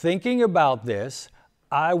 thinking about this,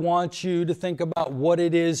 I want you to think about what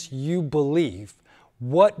it is you believe.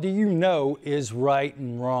 What do you know is right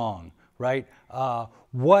and wrong, right?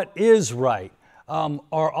 What is right?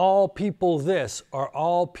 Are all people this? Are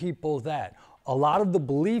all people that? A lot of the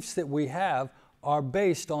beliefs that we have are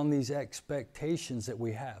based on these expectations that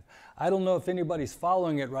we have. I don't know if anybody's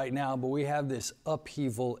following it right now, but we have this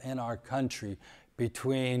upheaval in our country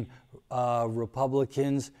between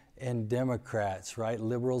Republicans and Democrats, right?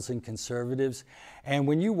 Liberals and conservatives. And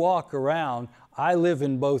when you walk around, I live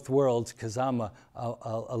in both worlds because I'm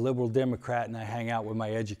a liberal Democrat and I hang out with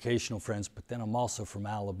my educational friends, but then I'm also from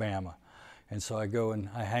Alabama. And so I go and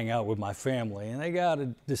I hang out with my family, and they got a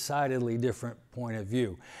decidedly different point of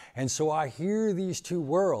view. And so I hear these two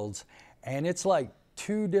worlds, and it's like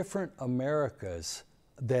two different Americas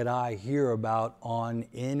that I hear about on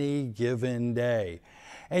any given day.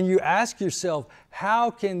 And you ask yourself,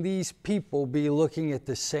 how can these people be looking at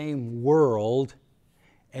the same world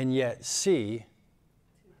and yet see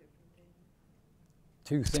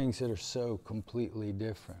two things that are so completely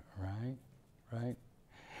different, right? Right?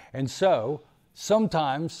 And so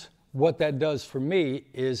sometimes what that does for me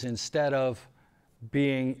is instead of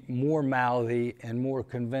being more mouthy and more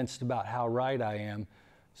convinced about how right I am,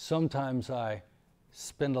 sometimes I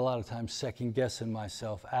spend a lot of time second guessing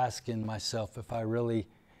myself, asking myself if I really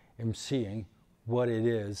am seeing what it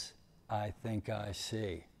is I think I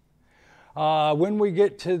see. When we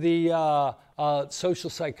get to the social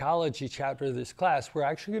psychology chapter of this class, we're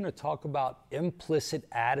actually going to talk about implicit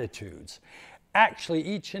attitudes. Actually,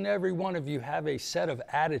 each and every one of you have a set of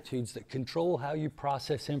attitudes that control how you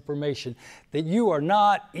process information that you are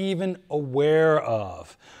not even aware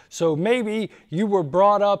of. So maybe you were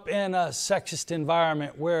brought up in a sexist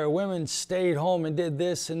environment where women stayed home and did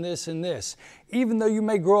this and this and this. Even though you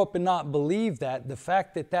may grow up and not believe that, the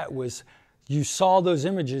fact that you saw those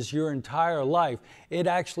images your entire life, it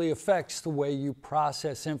actually affects the way you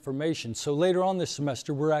process information. So later on this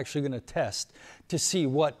semester, we're actually going to test to see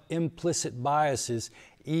what implicit biases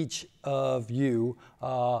each of you,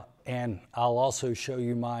 and I'll also show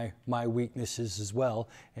you my weaknesses as well,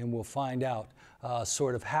 and we'll find out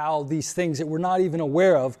sort of how these things that we're not even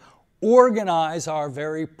aware of organize our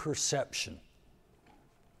very perception.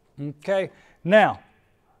 Okay? Now,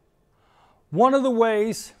 one of the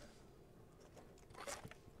ways,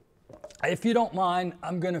 if you don't mind,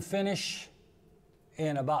 I'm going to finish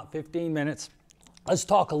in about 15 minutes. Let's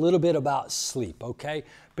talk a little bit about sleep, okay?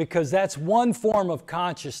 Because that's one form of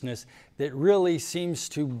consciousness that really seems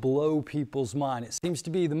to blow people's mind. It seems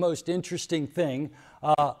to be the most interesting thing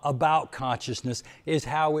about consciousness is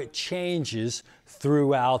how it changes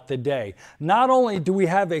throughout the day. Not only do we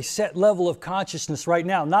have a set level of consciousness right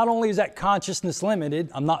now, not only is that consciousness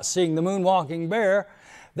limited, I'm not seeing the moonwalking bear,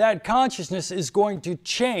 that consciousness is going to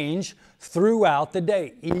change throughout the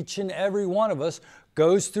day. Each and every one of us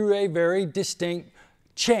goes through a very distinct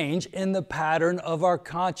change in the pattern of our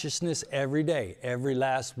consciousness every day. Every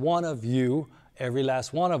last one of you, every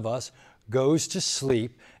last one of us goes to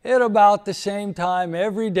sleep at about the same time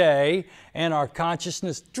every day, and our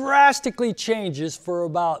consciousness drastically changes for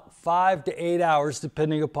about 5 to 8 hours,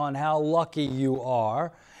 depending upon how lucky you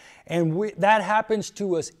are. And that happens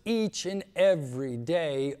to us each and every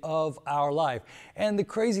day of our life. And the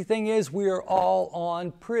crazy thing is we are all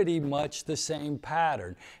on pretty much the same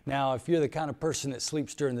pattern. Now, if you're the kind of person that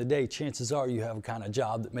sleeps during the day, chances are you have a kind of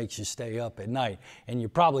job that makes you stay up at night. And you're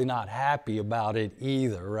probably not happy about it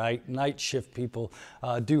either, right? Night shift people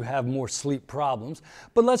do have more sleep problems.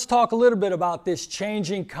 But let's talk a little bit about this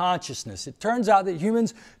changing consciousness. It turns out that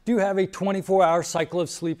humans do have a 24-hour cycle of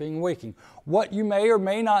sleeping and waking. What you may or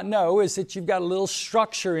may not know is that you've got a little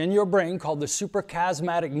structure in your brain called the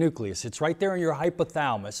suprachiasmatic nucleus. It's right there in your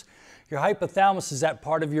hypothalamus. Your hypothalamus is that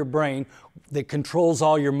part of your brain that controls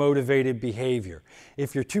all your motivated behavior.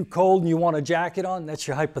 If you're too cold and you want a jacket on, that's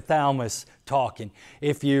your hypothalamus talking.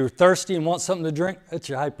 If you're thirsty and want something to drink, that's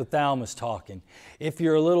your hypothalamus talking. If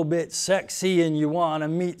you're a little bit sexy and you want to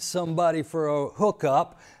meet somebody for a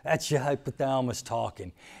hookup, that's your hypothalamus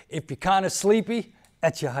talking. If you're kind of sleepy,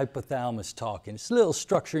 That's your hypothalamus talking. It's a little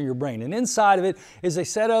structure in your brain. And inside of it is a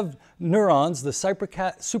set of neurons, the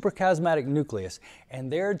suprachiasmatic nucleus.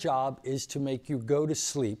 And their job is to make you go to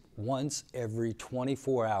sleep once every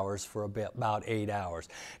 24 hours for about 8 hours.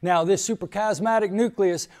 Now, this suprachiasmatic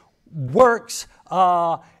nucleus works,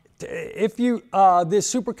 this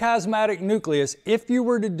suprachiasmatic nucleus, if you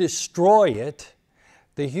were to destroy it,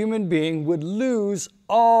 the human being would lose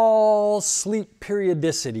all sleep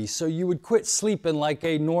periodicity. So you would quit sleeping like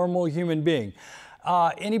a normal human being.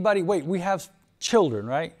 Wait, we have children,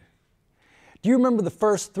 right? Do you remember the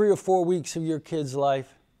first 3 or 4 weeks of your kid's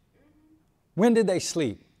life? When did they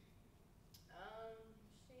sleep?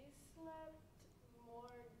 She slept more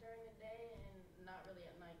during the day and not really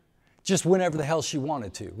at night. Just whenever the hell she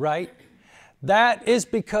wanted to, right? That is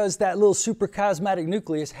because that little suprachiasmatic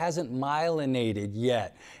nucleus hasn't myelinated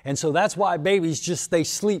yet. And so that's why babies they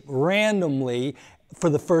sleep randomly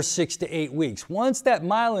for the first 6 to 8 weeks. Once that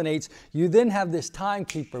myelinates, you then have this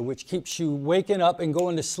timekeeper which keeps you waking up and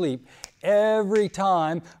going to sleep every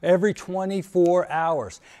time, every 24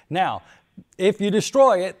 hours. Now, if you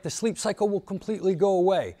destroy it, the sleep cycle will completely go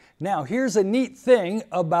away. Now, here's a neat thing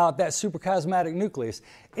about that suprachiasmatic nucleus.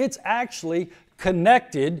 It's actually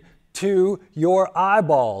connected to your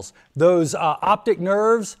eyeballs. Those optic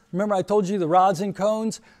nerves, remember I told you the rods and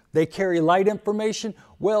cones, they carry light information.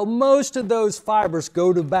 Well, most of those fibers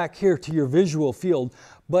go back here to your visual field,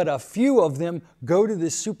 but a few of them go to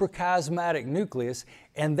this suprachiasmatic nucleus,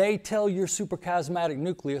 and they tell your suprachiasmatic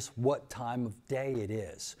nucleus what time of day it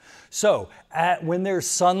is. So when there's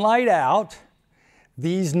sunlight out,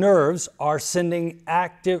 these nerves are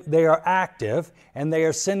active, and they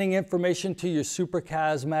are sending information to your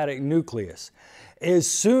suprachiasmatic nucleus.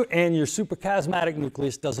 And your suprachiasmatic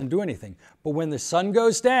nucleus doesn't do anything. But when the sun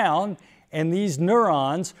goes down and these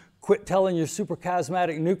neurons quit telling your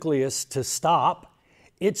suprachiasmatic nucleus to stop,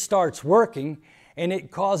 it starts working and it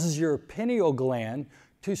causes your pineal gland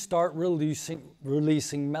to start releasing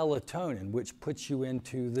melatonin, which puts you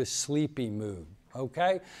into the sleepy mood.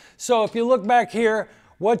 Okay? So if you look back here,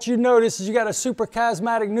 what you notice is you got a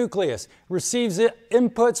suprachiasmatic nucleus. Receives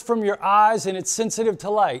inputs from your eyes and it's sensitive to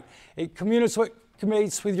light. It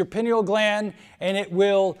communicates with your pineal gland and it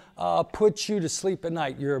will put you to sleep at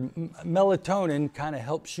night. Your melatonin kind of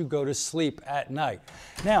helps you go to sleep at night.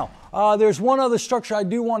 Now, there's one other structure I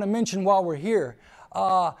do want to mention while we're here.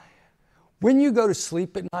 When you go to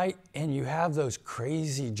sleep at night and you have those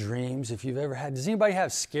crazy dreams, if you've ever had, does anybody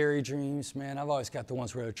have scary dreams? Man, I've always got the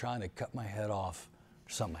ones where they're trying to cut my head off or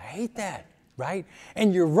something. I hate that, right?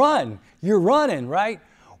 And you're running, right?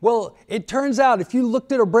 Well, it turns out if you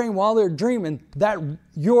looked at a brain while they're dreaming, that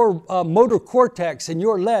your motor cortex and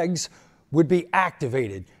your legs would be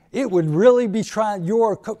activated. It would really be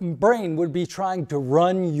your brain would be trying to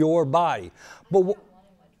run your body. But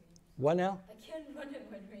what now?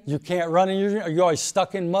 You can't run in your dream? Are you always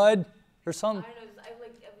stuck in mud or something? I don't know, I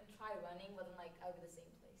would try running, but then I would be the same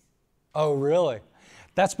place. Oh, really?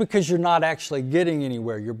 That's because you're not actually getting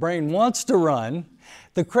anywhere. Your brain wants to run.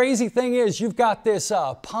 The crazy thing is you've got this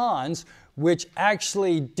pons, which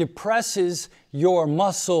actually depresses your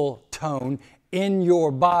muscle tone in your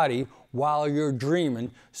body while you're dreaming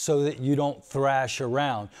so that you don't thrash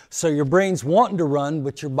around. So your brain's wanting to run,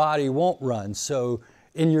 but your body won't run. So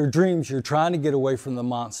in your dreams, you're trying to get away from the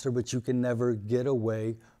monster, but you can never get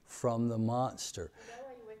away from the monster. Is that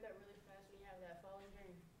why you wake up really fast when you have that falling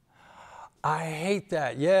dream? I hate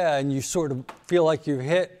that, yeah, and you sort of feel like you've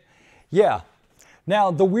hit. Yeah.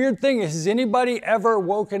 Now, the weird thing is, has anybody ever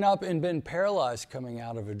woken up and been paralyzed coming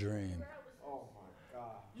out of a dream? Oh my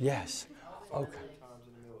God. Yes. Okay. 3 times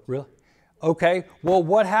in the military. Really? Okay. Well,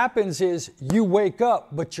 what happens is you wake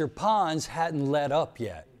up, but your pons hadn't let up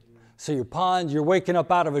yet. So you're waking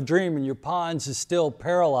up out of a dream and your pons is still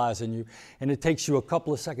paralyzing you, and it takes you a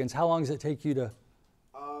couple of seconds. How long does it take you to?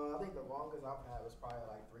 I think the longest I've had was probably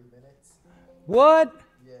like 3 minutes. What?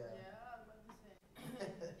 Yeah. Yeah, I was about to say,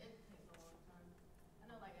 it takes a long time. I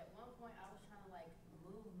know, like, at one point, I was trying to, like,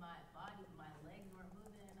 move my body, my legs weren't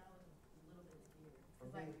moving, and I was a little bit scared. Cause,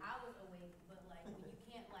 like, I was awake, but, like, when you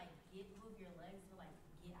can't, like, move your legs to, like,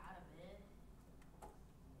 get out of bed,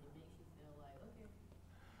 it makes you feel like, okay.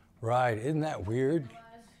 Right, isn't that weird?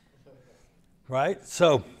 Right?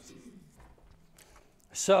 So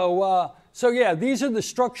yeah, these are the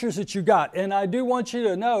structures that you got. And I do want you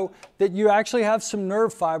to know that you actually have some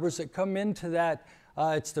nerve fibers that come into that.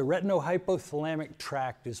 It's the retinohypothalamic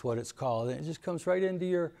tract is what it's called. And it just comes right into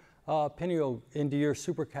your pineal into your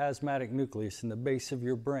suprachiasmatic nucleus in the base of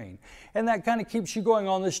your brain. And that kind of keeps you going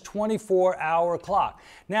on this 24-hour clock.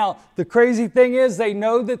 Now, the crazy thing is they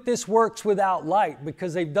know that this works without light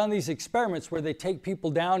because they've done these experiments where they take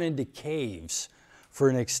people down into caves for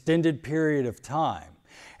an extended period of time.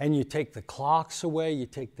 And you take the clocks away, you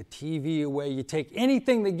take the TV away, you take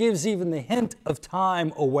anything that gives even the hint of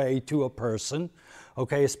time away to a person,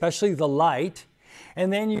 okay, especially the light.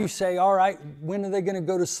 And then you say, all right, when are they going to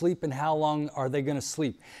go to sleep and how long are they going to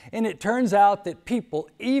sleep? And it turns out that people,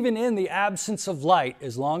 even in the absence of light,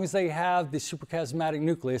 as long as they have the suprachiasmatic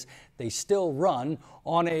nucleus, they still run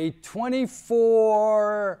on a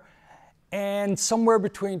 24 and somewhere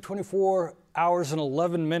between 24 hours and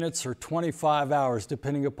 11 minutes or 25 hours,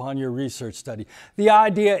 depending upon your research study. The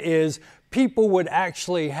idea is people would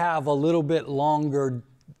actually have a little bit longer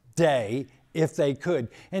day if they could.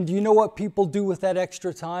 And do you know what people do with that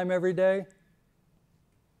extra time every day?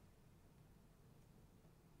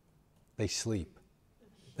 They sleep.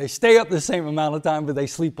 They stay up the same amount of time, but they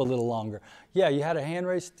sleep a little longer. Yeah, you had a hand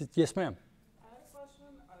raised? Yes, ma'am. I had a question.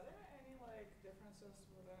 Are there any differences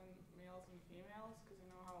within males and females? Because you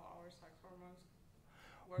know how our sex hormones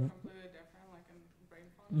work completely different, like in brain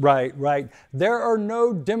function? Right, right. There are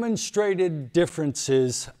no demonstrated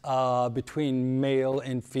differences between male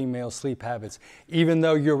and female sleep habits, even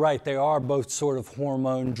though you're right, they are both sort of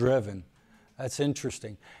hormone driven. That's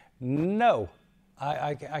interesting. No,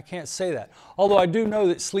 I can't say that. Although I do know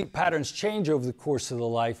that sleep patterns change over the course of the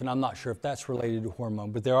life, and I'm not sure if that's related to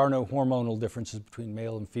hormone, but there are no hormonal differences between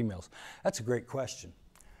male and females. That's a great question.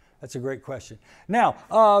 That's a great question. Now,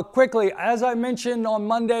 quickly, as I mentioned on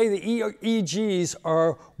Monday, the EEGs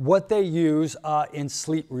are what they use in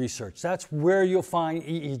sleep research. That's where you'll find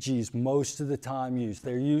EEGs most of the time used.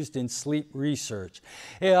 They're used in sleep research.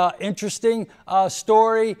 Interesting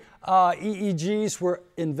story, EEGs were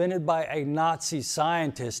invented by a Nazi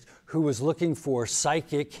scientist who was looking for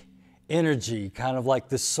psychic energy, kind of like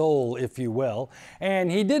the soul, if you will.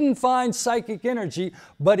 And he didn't find psychic energy,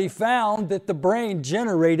 but he found that the brain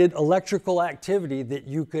generated electrical activity that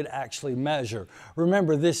you could actually measure.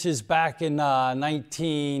 Remember, this is back in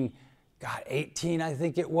 1918, I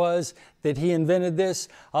think it was, that he invented this.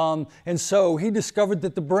 And so he discovered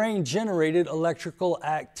that the brain generated electrical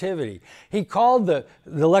activity. He called the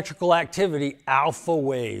electrical activity alpha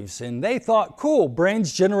waves. And they thought, cool,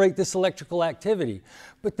 brains generate this electrical activity.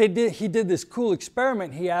 But he did this cool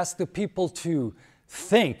experiment. He asked the people to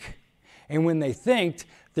think. And when they thinked,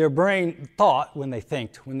 their brain thought, when they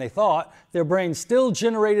thought, their brain still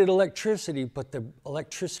generated electricity, but the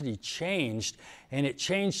electricity changed, and it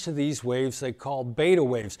changed to these waves they call beta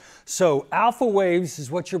waves. So alpha waves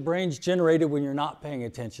is what your brain's generated when you're not paying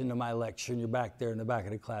attention to my lecture and you're back there in the back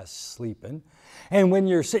of the class sleeping. And when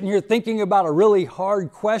you're sitting here thinking about a really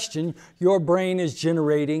hard question, your brain is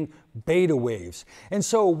generating beta waves. And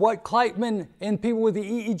so what Kleitman and people with the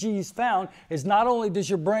EEGs found is not only does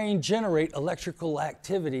your brain generate electrical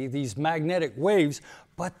activity, these magnetic waves,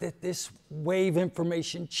 but that this wave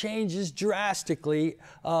information changes drastically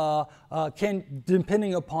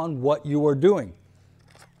depending upon what you are doing.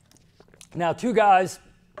 Now, two guys,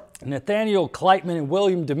 Nathaniel Kleitman and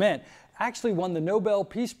William Dement, actually won the Nobel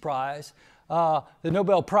Peace Prize, because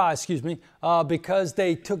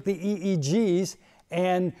they took the EEGs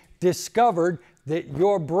and discovered that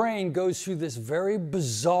your brain goes through this very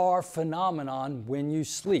bizarre phenomenon when you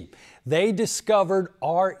sleep. They discovered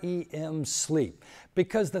REM sleep.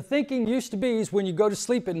 Because the thinking used to be is when you go to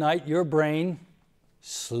sleep at night, your brain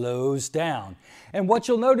slows down. And what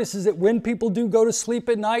you'll notice is that when people do go to sleep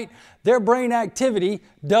at night, their brain activity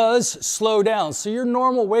does slow down. So your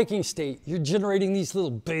normal waking state, you're generating these little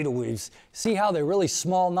beta waves. See how they're really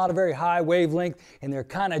small, not a very high wavelength, and they're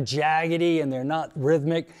kind of jaggedy and they're not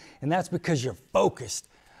rhythmic, and that's because you're focused.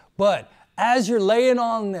 But as you're laying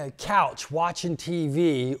on the couch watching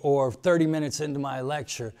TV or 30 minutes into my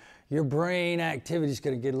lecture, your brain activity is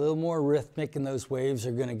going to get a little more rhythmic and those waves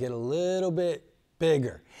are going to get a little bit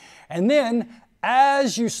bigger. And then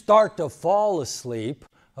as you start to fall asleep,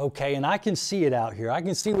 okay, and I can see it out here. I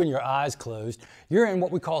can see when your eyes closed, you're in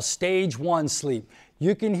what we call stage 1 sleep.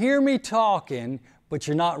 You can hear me talking, but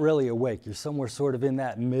you're not really awake. You're somewhere sort of in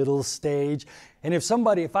that middle stage. And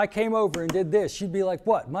if I came over and did this, you'd be like,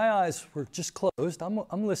 what? My eyes were just closed.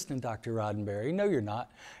 I'm listening, Dr. Roddenberry. No, you're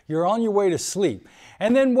not. You're on your way to sleep.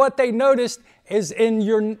 And then what they noticed is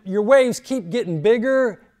your waves keep getting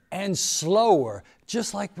bigger and slower,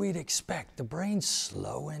 just like we'd expect. The brain's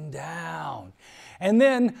slowing down. And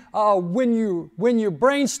then when your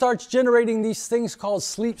brain starts generating these things called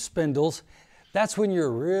sleep spindles, that's when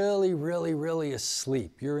you're really, really, really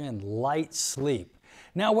asleep. You're in light sleep.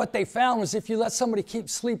 Now what they found was if you let somebody keep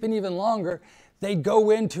sleeping even longer, they'd go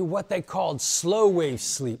into what they called slow wave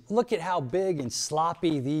sleep. Look at how big and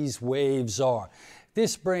sloppy these waves are.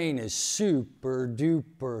 This brain is super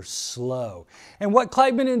duper slow. And what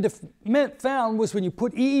Kleitman and DeMint found was when you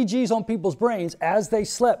put EEGs on people's brains as they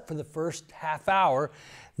slept for the first half hour,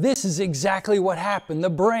 this is exactly what happened. The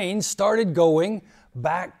brain started going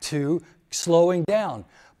back to slowing down.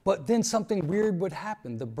 But then something weird would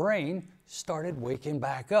happen. The brain started waking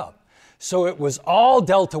back up. So it was all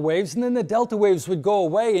delta waves, and then the delta waves would go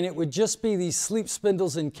away, and it would just be these sleep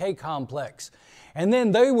spindles in K complex. And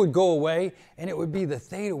then they would go away, and it would be the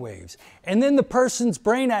theta waves. And then the person's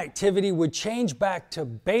brain activity would change back to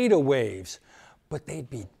beta waves, but they'd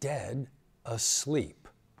be dead asleep.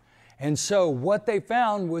 And so what they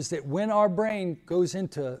found was that when our brain goes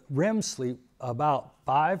into REM sleep about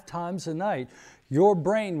 5 times a night, your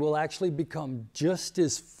brain will actually become just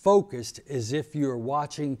as focused as if you're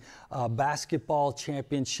watching a basketball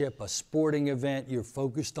championship, a sporting event, you're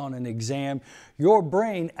focused on an exam. Your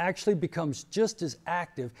brain actually becomes just as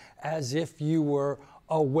active as if you were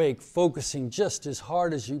awake, focusing just as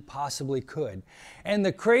hard as you possibly could. And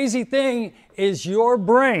the crazy thing is your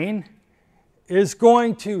brain is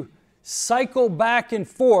going to cycle back and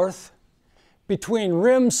forth between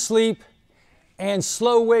REM sleep and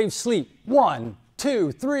slow wave sleep 1,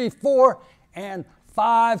 2, 3, 4, and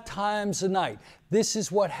 5 times a night. This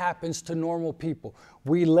is what happens to normal people.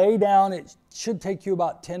 We lay down, it should take you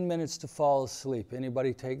about 10 minutes to fall asleep.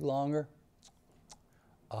 Anybody take longer?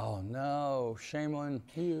 Oh no, shame on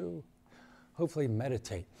you. Hopefully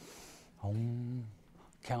meditate.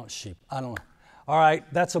 Count sheep, I don't know. All right,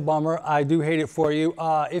 that's a bummer. I do hate it for you.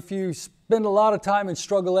 If you spend a lot of time and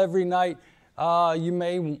struggle every night, you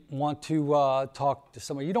may want to talk to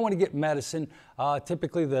somebody. You don't want to get medicine.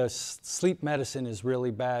 Typically the sleep medicine is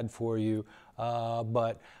really bad for you,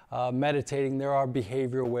 but meditating, there are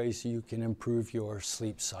behavioral ways you can improve your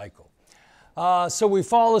sleep cycle. So we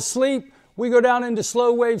fall asleep, we go down into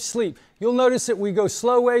slow wave sleep. You'll notice that we go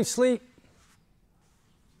slow wave sleep,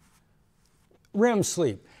 REM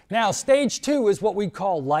sleep. Now stage 2 is what we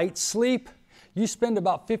call light sleep. You spend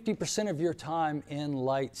about 50% of your time in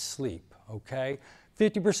light sleep. Okay,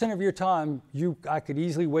 50% of your time, I could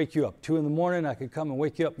easily wake you up. 2 in the morning, I could come and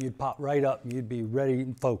wake you up, and you'd pop right up, and you'd be ready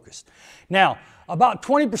and focused. Now, about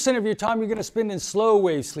 20% of your time you're going to spend in slow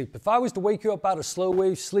wave sleep. If I was to wake you up out of slow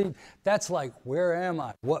wave sleep, that's like, where am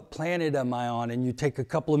I? What planet am I on? And you take a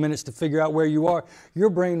couple of minutes to figure out where you are. Your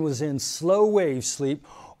brain was in slow wave sleep.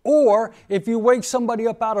 Or if you wake somebody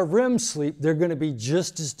up out of REM sleep, they're going to be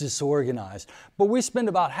just as disorganized. But we spend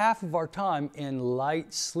about half of our time in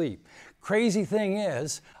light sleep. Crazy thing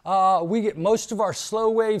is, we get most of our slow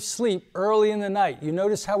wave sleep early in the night. You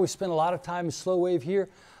notice how we spend a lot of time in slow wave here,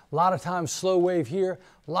 a lot of time slow wave here,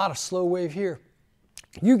 a lot of slow wave here.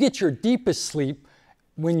 You get your deepest sleep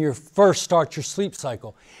when you first start your sleep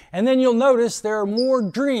cycle. And then you'll notice there are more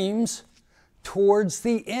dreams towards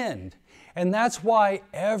the end. And that's why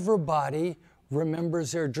everybody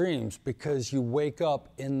remembers their dreams, because you wake up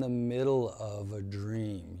in the middle of a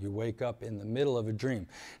dream. You wake up in the middle of a dream.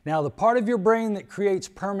 Now, the part of your brain that creates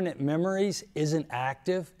permanent memories isn't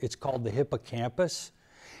active. It's called the hippocampus.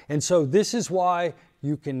 And so this is why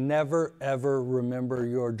you can never, ever remember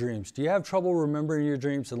your dreams. Do you have trouble remembering your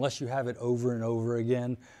dreams unless you have it over and over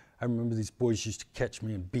again? I remember these boys used to catch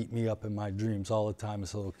me and beat me up in my dreams all the time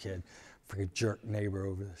as a little kid. Freaking jerk neighbor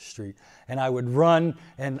over the street. And I would run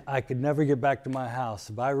and I could never get back to my house.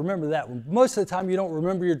 But I remember that one. Most of the time you don't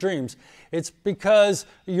remember your dreams. It's because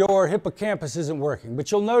your hippocampus isn't working. But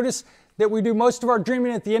you'll notice that we do most of our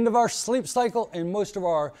dreaming at the end of our sleep cycle and most of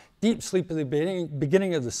our deep sleep at the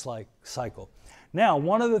beginning of the cycle. Now,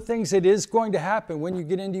 one of the things that is going to happen when you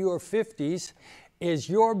get into your 50s is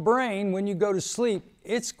your brain, when you go to sleep,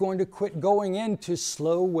 it's going to quit going into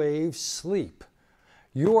slow wave sleep.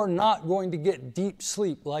 You're not going to get deep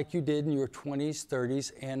sleep like you did in your 20s,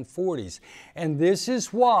 30s, and 40s. And this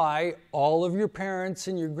is why all of your parents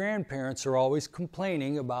and your grandparents are always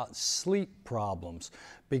complaining about sleep problems,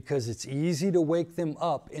 because it's easy to wake them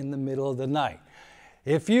up in the middle of the night.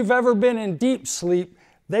 If you've ever been in deep sleep,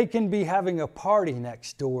 they can be having a party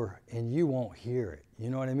next door and you won't hear it. You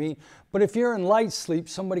know what I mean? But if you're in light sleep,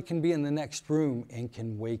 somebody can be in the next room and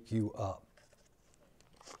can wake you up.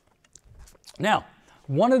 Now,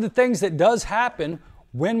 one of the things that does happen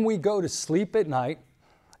when we go to sleep at night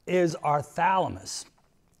is our thalamus.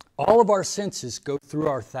 All of our senses go through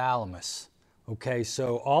our thalamus. Okay,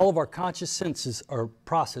 so all of our conscious senses are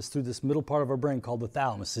processed through this middle part of our brain called the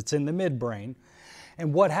thalamus. It's in the midbrain.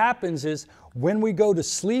 And what happens is when we go to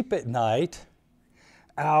sleep at night,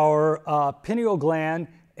 our pineal gland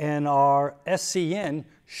and our SCN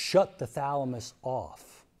shut the thalamus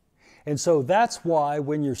off. And so that's why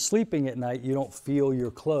when you're sleeping at night, you don't feel your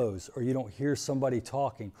clothes, or you don't hear somebody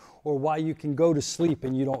talking, or why you can go to sleep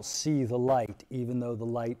and you don't see the light, even though the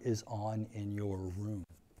light is on in your room.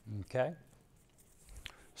 Okay?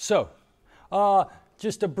 So,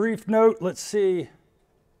 just a brief note, let's see.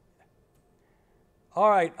 All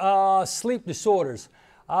right, sleep disorders.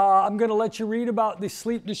 I'm going to let you read about the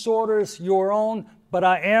sleep disorders your own, but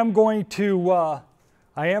I am going to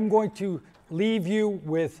leave you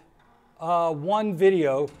with one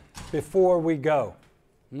video before we go.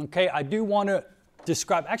 Okay, I do want to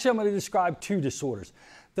describe, actually I'm going to describe two disorders.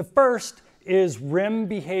 The first is REM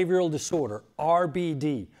behavioral disorder,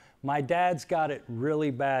 RBD. My dad's got it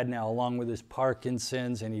really bad now, along with his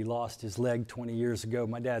Parkinson's, and he lost his leg 20 years ago.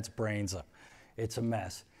 My dad's brain's it's a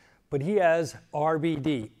mess. But he has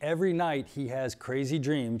RBD. Every night he has crazy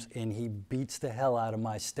dreams, and he beats the hell out of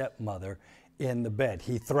my stepmother in the bed.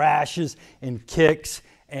 He thrashes and kicks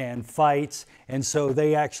and fights, and so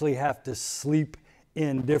they actually have to sleep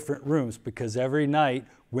in different rooms, because every night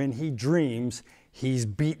when he dreams, he's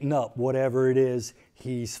beating up whatever it is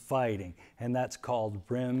he's fighting, and that's called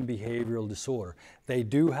REM behavioral disorder. They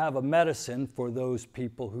do have a medicine for those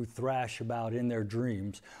people who thrash about in their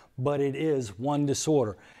dreams, but it is one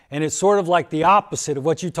disorder. And it's sort of like the opposite of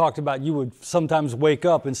what you talked about. You would sometimes wake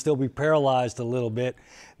up and still be paralyzed a little bit.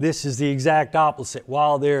 This is the exact opposite.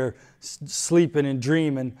 While they're sleeping and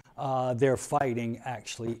dreaming, they're fighting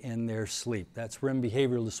actually in their sleep. That's REM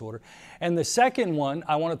behavioral disorder. And the second one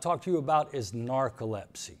I want to talk to you about is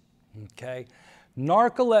narcolepsy. Okay?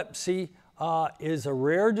 Narcolepsy is a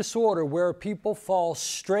rare disorder where people fall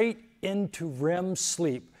straight into REM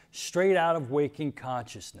sleep, straight out of waking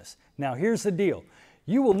consciousness. Now, here's the deal.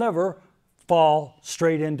 You will never fall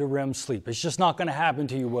straight into REM sleep. It's just not going to happen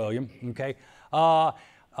to you, William. Okay?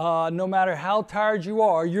 No matter how tired you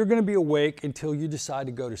are, you're going to be awake until you decide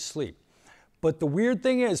to go to sleep. But the weird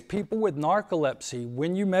thing is, people with narcolepsy,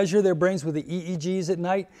 when you measure their brains with the EEGs at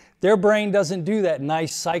night, their brain doesn't do that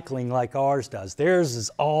nice cycling like ours does. Theirs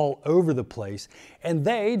is all over the place, and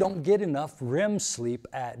they don't get enough REM sleep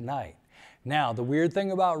at night. Now, the weird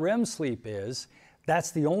thing about REM sleep is,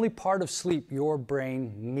 that's the only part of sleep your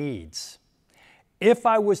brain needs. If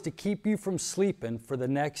I was to keep you from sleeping for the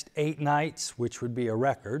next 8 nights, which would be a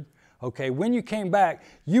record, okay, when you came back,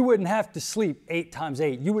 you wouldn't have to sleep 8 times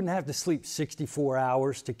 8. You wouldn't have to sleep 64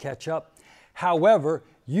 hours to catch up. However,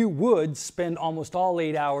 you would spend almost all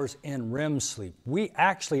 8 hours in REM sleep.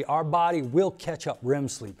 Our body will catch up REM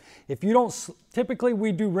sleep. If you don't, typically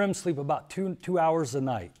we do REM sleep about 2 hours a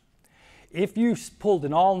night. If you pulled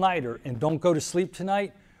an all-nighter and don't go to sleep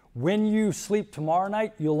tonight, when you sleep tomorrow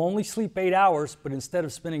night, you'll only sleep 8 hours, but instead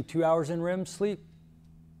of spending 2 hours in REM sleep,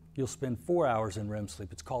 you'll spend 4 hours in REM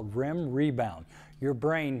sleep. It's called REM rebound. Your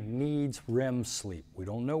brain needs REM sleep. We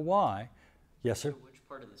don't know why. Yes, sir? Which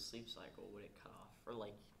part of the sleep cycle would it cut off, or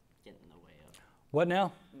like get in the way of? What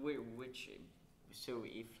now? So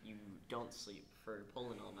if you don't sleep for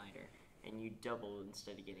pulling all-nighter, and you double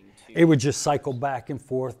instead of getting 2. It would just cycle back and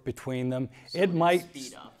forth between them. So it might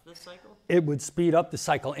speed up the cycle? It would speed up the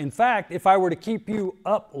cycle. In fact, if I were to keep you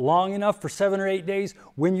up long enough for 7 or 8 days,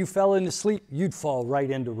 when you fell into sleep, you'd fall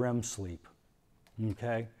right into REM sleep.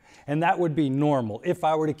 Okay? And that would be normal if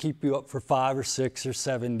I were to keep you up for 5 or 6 or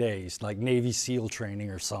 7 days, like Navy SEAL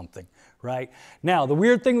training or something, right? Now, the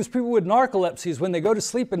weird thing with people with narcolepsy is when they go to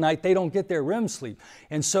sleep at night, they don't get their REM sleep.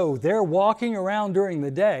 And so they're walking around during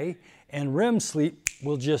the day, and REM sleep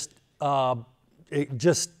will just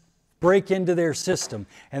break into their system,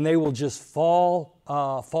 and they will just fall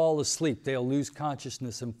asleep. They'll lose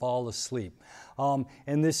consciousness and fall asleep.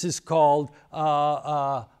 And this is called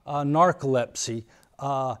narcolepsy.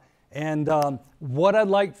 What I'd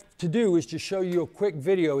like to do is just show you a quick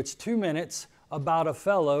video. It's 2 minutes about a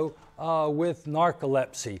fellow with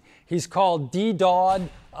narcolepsy. He's called D. Dodd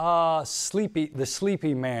the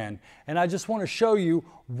Sleepy Man. And I just want to show you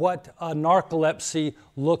what narcolepsy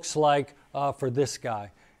looks like for this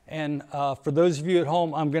guy. And for those of you at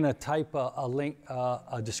home, I'm going to type a link,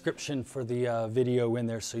 a description for the video in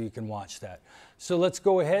there so you can watch that. So let's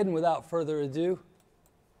go ahead, and without further ado.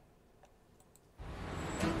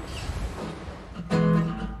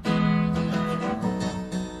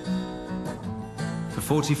 For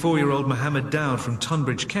 44-year-old Mohammed Dowd from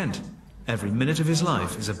Tunbridge, Kent, every minute of his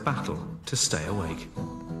life is a battle to stay awake.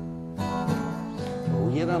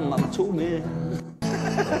 Oh, yeah, mama told me.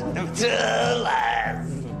 I'm still alive.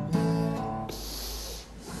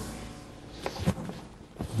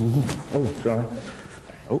 Oh, sorry.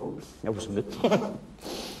 Oh, that was good.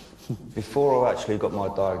 Before I actually got my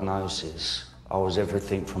diagnosis, I was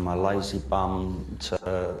everything from a lazy bum to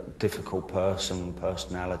a difficult person,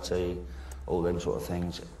 personality, all them sort of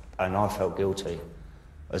things, and I felt guilty.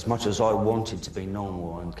 As much as I wanted to be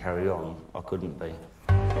normal and carry on, I couldn't be.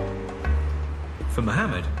 For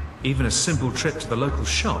Mohammed, even a simple trip to the local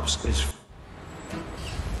shops is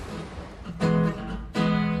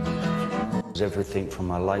Everything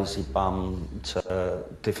from a lazy bum to a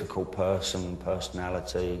difficult person,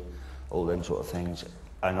 personality, all them sort of things,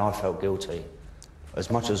 and I felt guilty.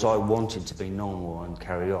 As much as I wanted to be normal and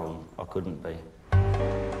carry on, I couldn't be.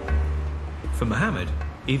 For Mohammed,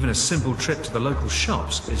 even a simple trip to the local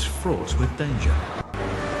shops is fraught with danger.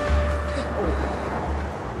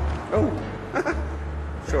 Oh,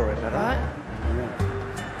 sorry about that.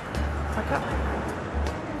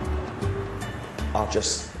 I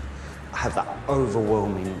just have that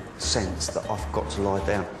overwhelming sense that I've got to lie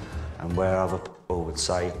down, and where other people would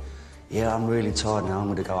say, yeah, I'm really tired now, I'm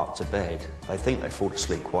going to go up to bed. They think they fall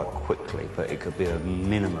asleep quite quickly, but it could be a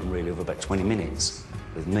minimum really of about 20 minutes.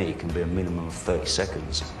 With me, it can be a minimum of 30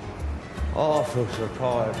 seconds. Oh, I feel so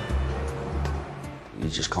tired. You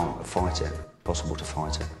just can't fight it. Possible to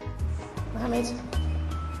fight it. Mohammed,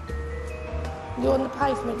 you're on the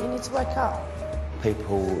pavement, you need to wake up.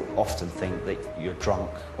 People often think that you're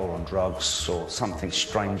drunk or on drugs or something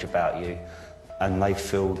strange about you, and they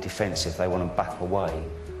feel defensive, they want to back away.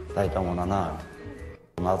 They don't want to know.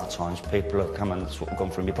 And other times people have come and sort of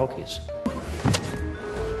gone from your pockets.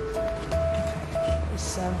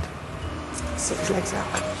 It's 6 legs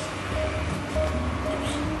out.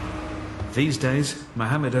 These days,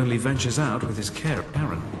 Mohammed only ventures out with his carer,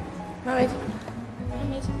 Karen. Mohammed,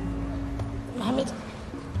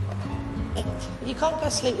 you can't go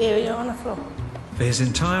sleep here, you're on the floor. For his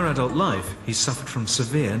entire adult life, he's suffered from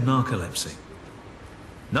severe narcolepsy.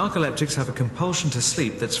 Narcoleptics have a compulsion to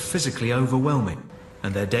sleep that's physically overwhelming,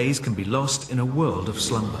 and their days can be lost in a world of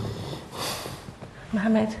slumber.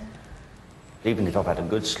 Mohammed. Even if I've had a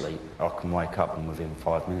good sleep, I can wake up and within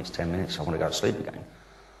 5 minutes, 10 minutes, I want to go to sleep again.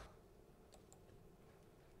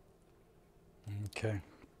 Okay.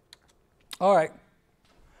 All right.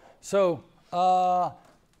 So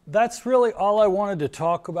that's really all I wanted to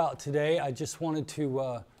talk about today. I just wanted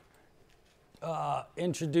to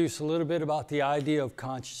introduce a little bit about the idea of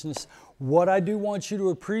consciousness. What I do want you to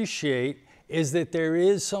appreciate is that there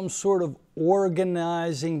is some sort of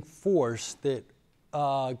organizing force that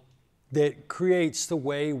that creates the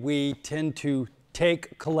way we tend to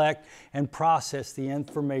take, collect, and process the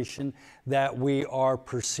information that we are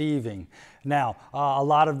perceiving. Now, a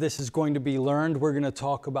lot of this is going to be learned. We're going to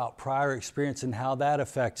talk about prior experience and how that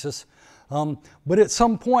affects us. But at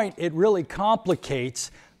some point, it really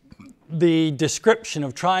complicates the description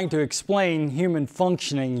of trying to explain human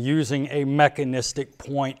functioning using a mechanistic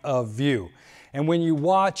point of view. And when you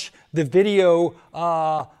watch the video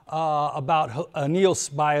about by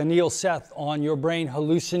Anil Seth on your brain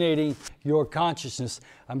hallucinating your consciousness,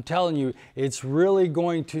 I'm telling you, it's really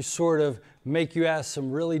going to sort of make you ask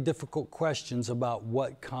some really difficult questions about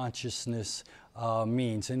what consciousness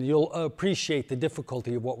means. And you'll appreciate the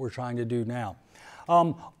difficulty of what we're trying to do now.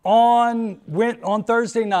 On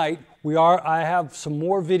Thursday night, I have some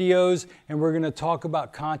more videos, and we're going to talk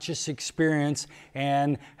about conscious experience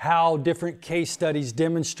and how different case studies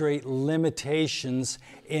demonstrate limitations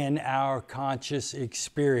in our conscious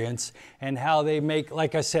experience and how they make,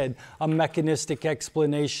 like I said, a mechanistic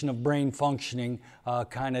explanation of brain functioning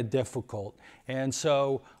kind of difficult. And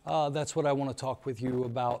so that's what I want to talk with you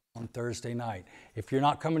about on Thursday night. If you're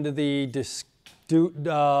not coming to the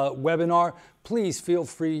webinar, please feel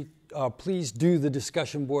free, please do the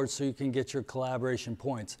discussion board so you can get your collaboration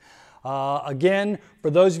points. Again,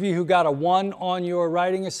 for those of you who got a 1 on your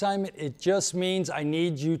writing assignment, it just means I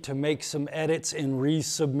need you to make some edits and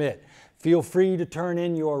resubmit. Feel free to turn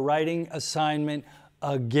in your writing assignment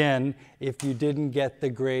again if you didn't get the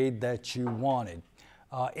grade that you wanted.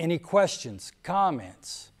 Any questions,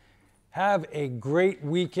 comments? Have a great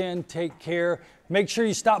weekend. Take care. Make sure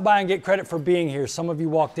you stop by and get credit for being here. Some of you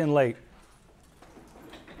walked in late.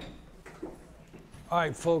 All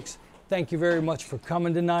right, folks, thank you very much for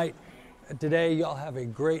coming tonight. Today, y'all have a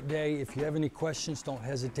great day. If you have any questions, don't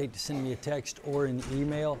hesitate to send me a text or an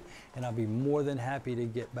email, and I'll be more than happy to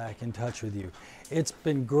get back in touch with you. It's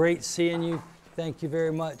been great seeing you. Thank you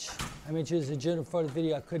very much. I mentioned this agenda for the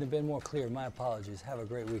video. I couldn't have been more clear. My apologies. Have a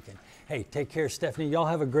great weekend. Hey, take care, Stephanie. Y'all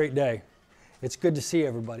have a great day. It's good to see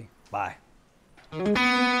everybody. Bye.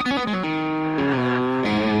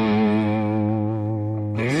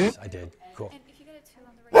 Yes, I did. Cool. And if you got a 2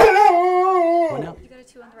 on the right, What now? if you got a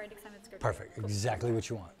 2 on the right exam, it's good. Perfect. Cool. Exactly what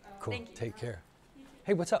you want. Cool. Thank you. Take care.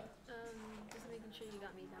 Hey, what's up?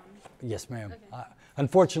 Yes, ma'am. Okay.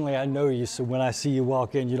 Unfortunately, I know you, so when I see you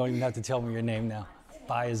walk in, you don't even have to tell me your name now.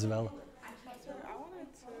 Bye, Isabella. So I wanted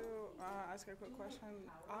to ask a quick question.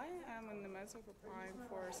 I am in the midst of applying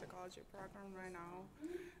for a psychology program right now,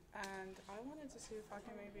 and I wanted to see if I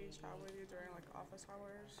can maybe chat with you during like office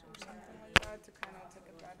hours or something like that to kind of take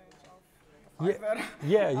advantage of the fact that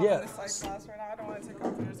I'm in the psych class right now. I don't want to take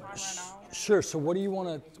up your time right now. Sure. So what do you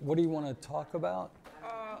want to talk about?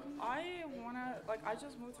 I wanna I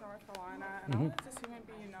just moved to North Carolina, and I wanted to see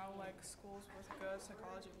maybe like schools with good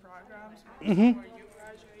psychology programs, maybe where you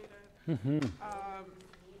graduated.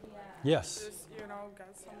 Yes. Just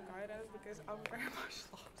get some guidance because I'm very much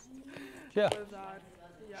lost. Yeah. With that.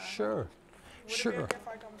 Yeah. Sure. Would it be okay if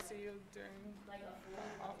I come see you during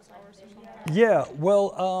office hours or something? Yeah.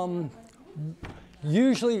 Well,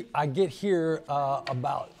 usually I get here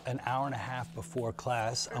about an hour and a half before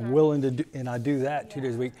class. I'm willing to do, and I do that 2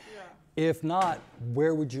 days a week. Yeah. If not,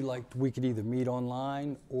 where would you like? We could either meet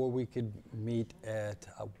online or we could meet at.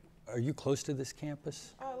 Are you close to this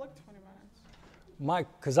campus? Like 20 minutes.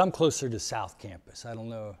 Because I'm closer to South Campus. I don't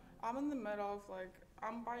know. I'm in the middle of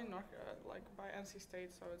I'm by by NC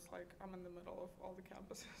State, so it's I'm in the middle of all the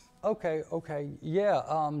campuses. Okay.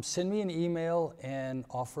 Yeah. Send me an email and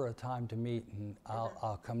offer a time to meet, and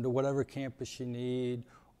I'll come to whatever campus you need,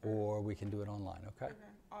 or we can do it online. Okay. Okay.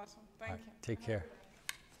 Awesome. Thank you. Take care.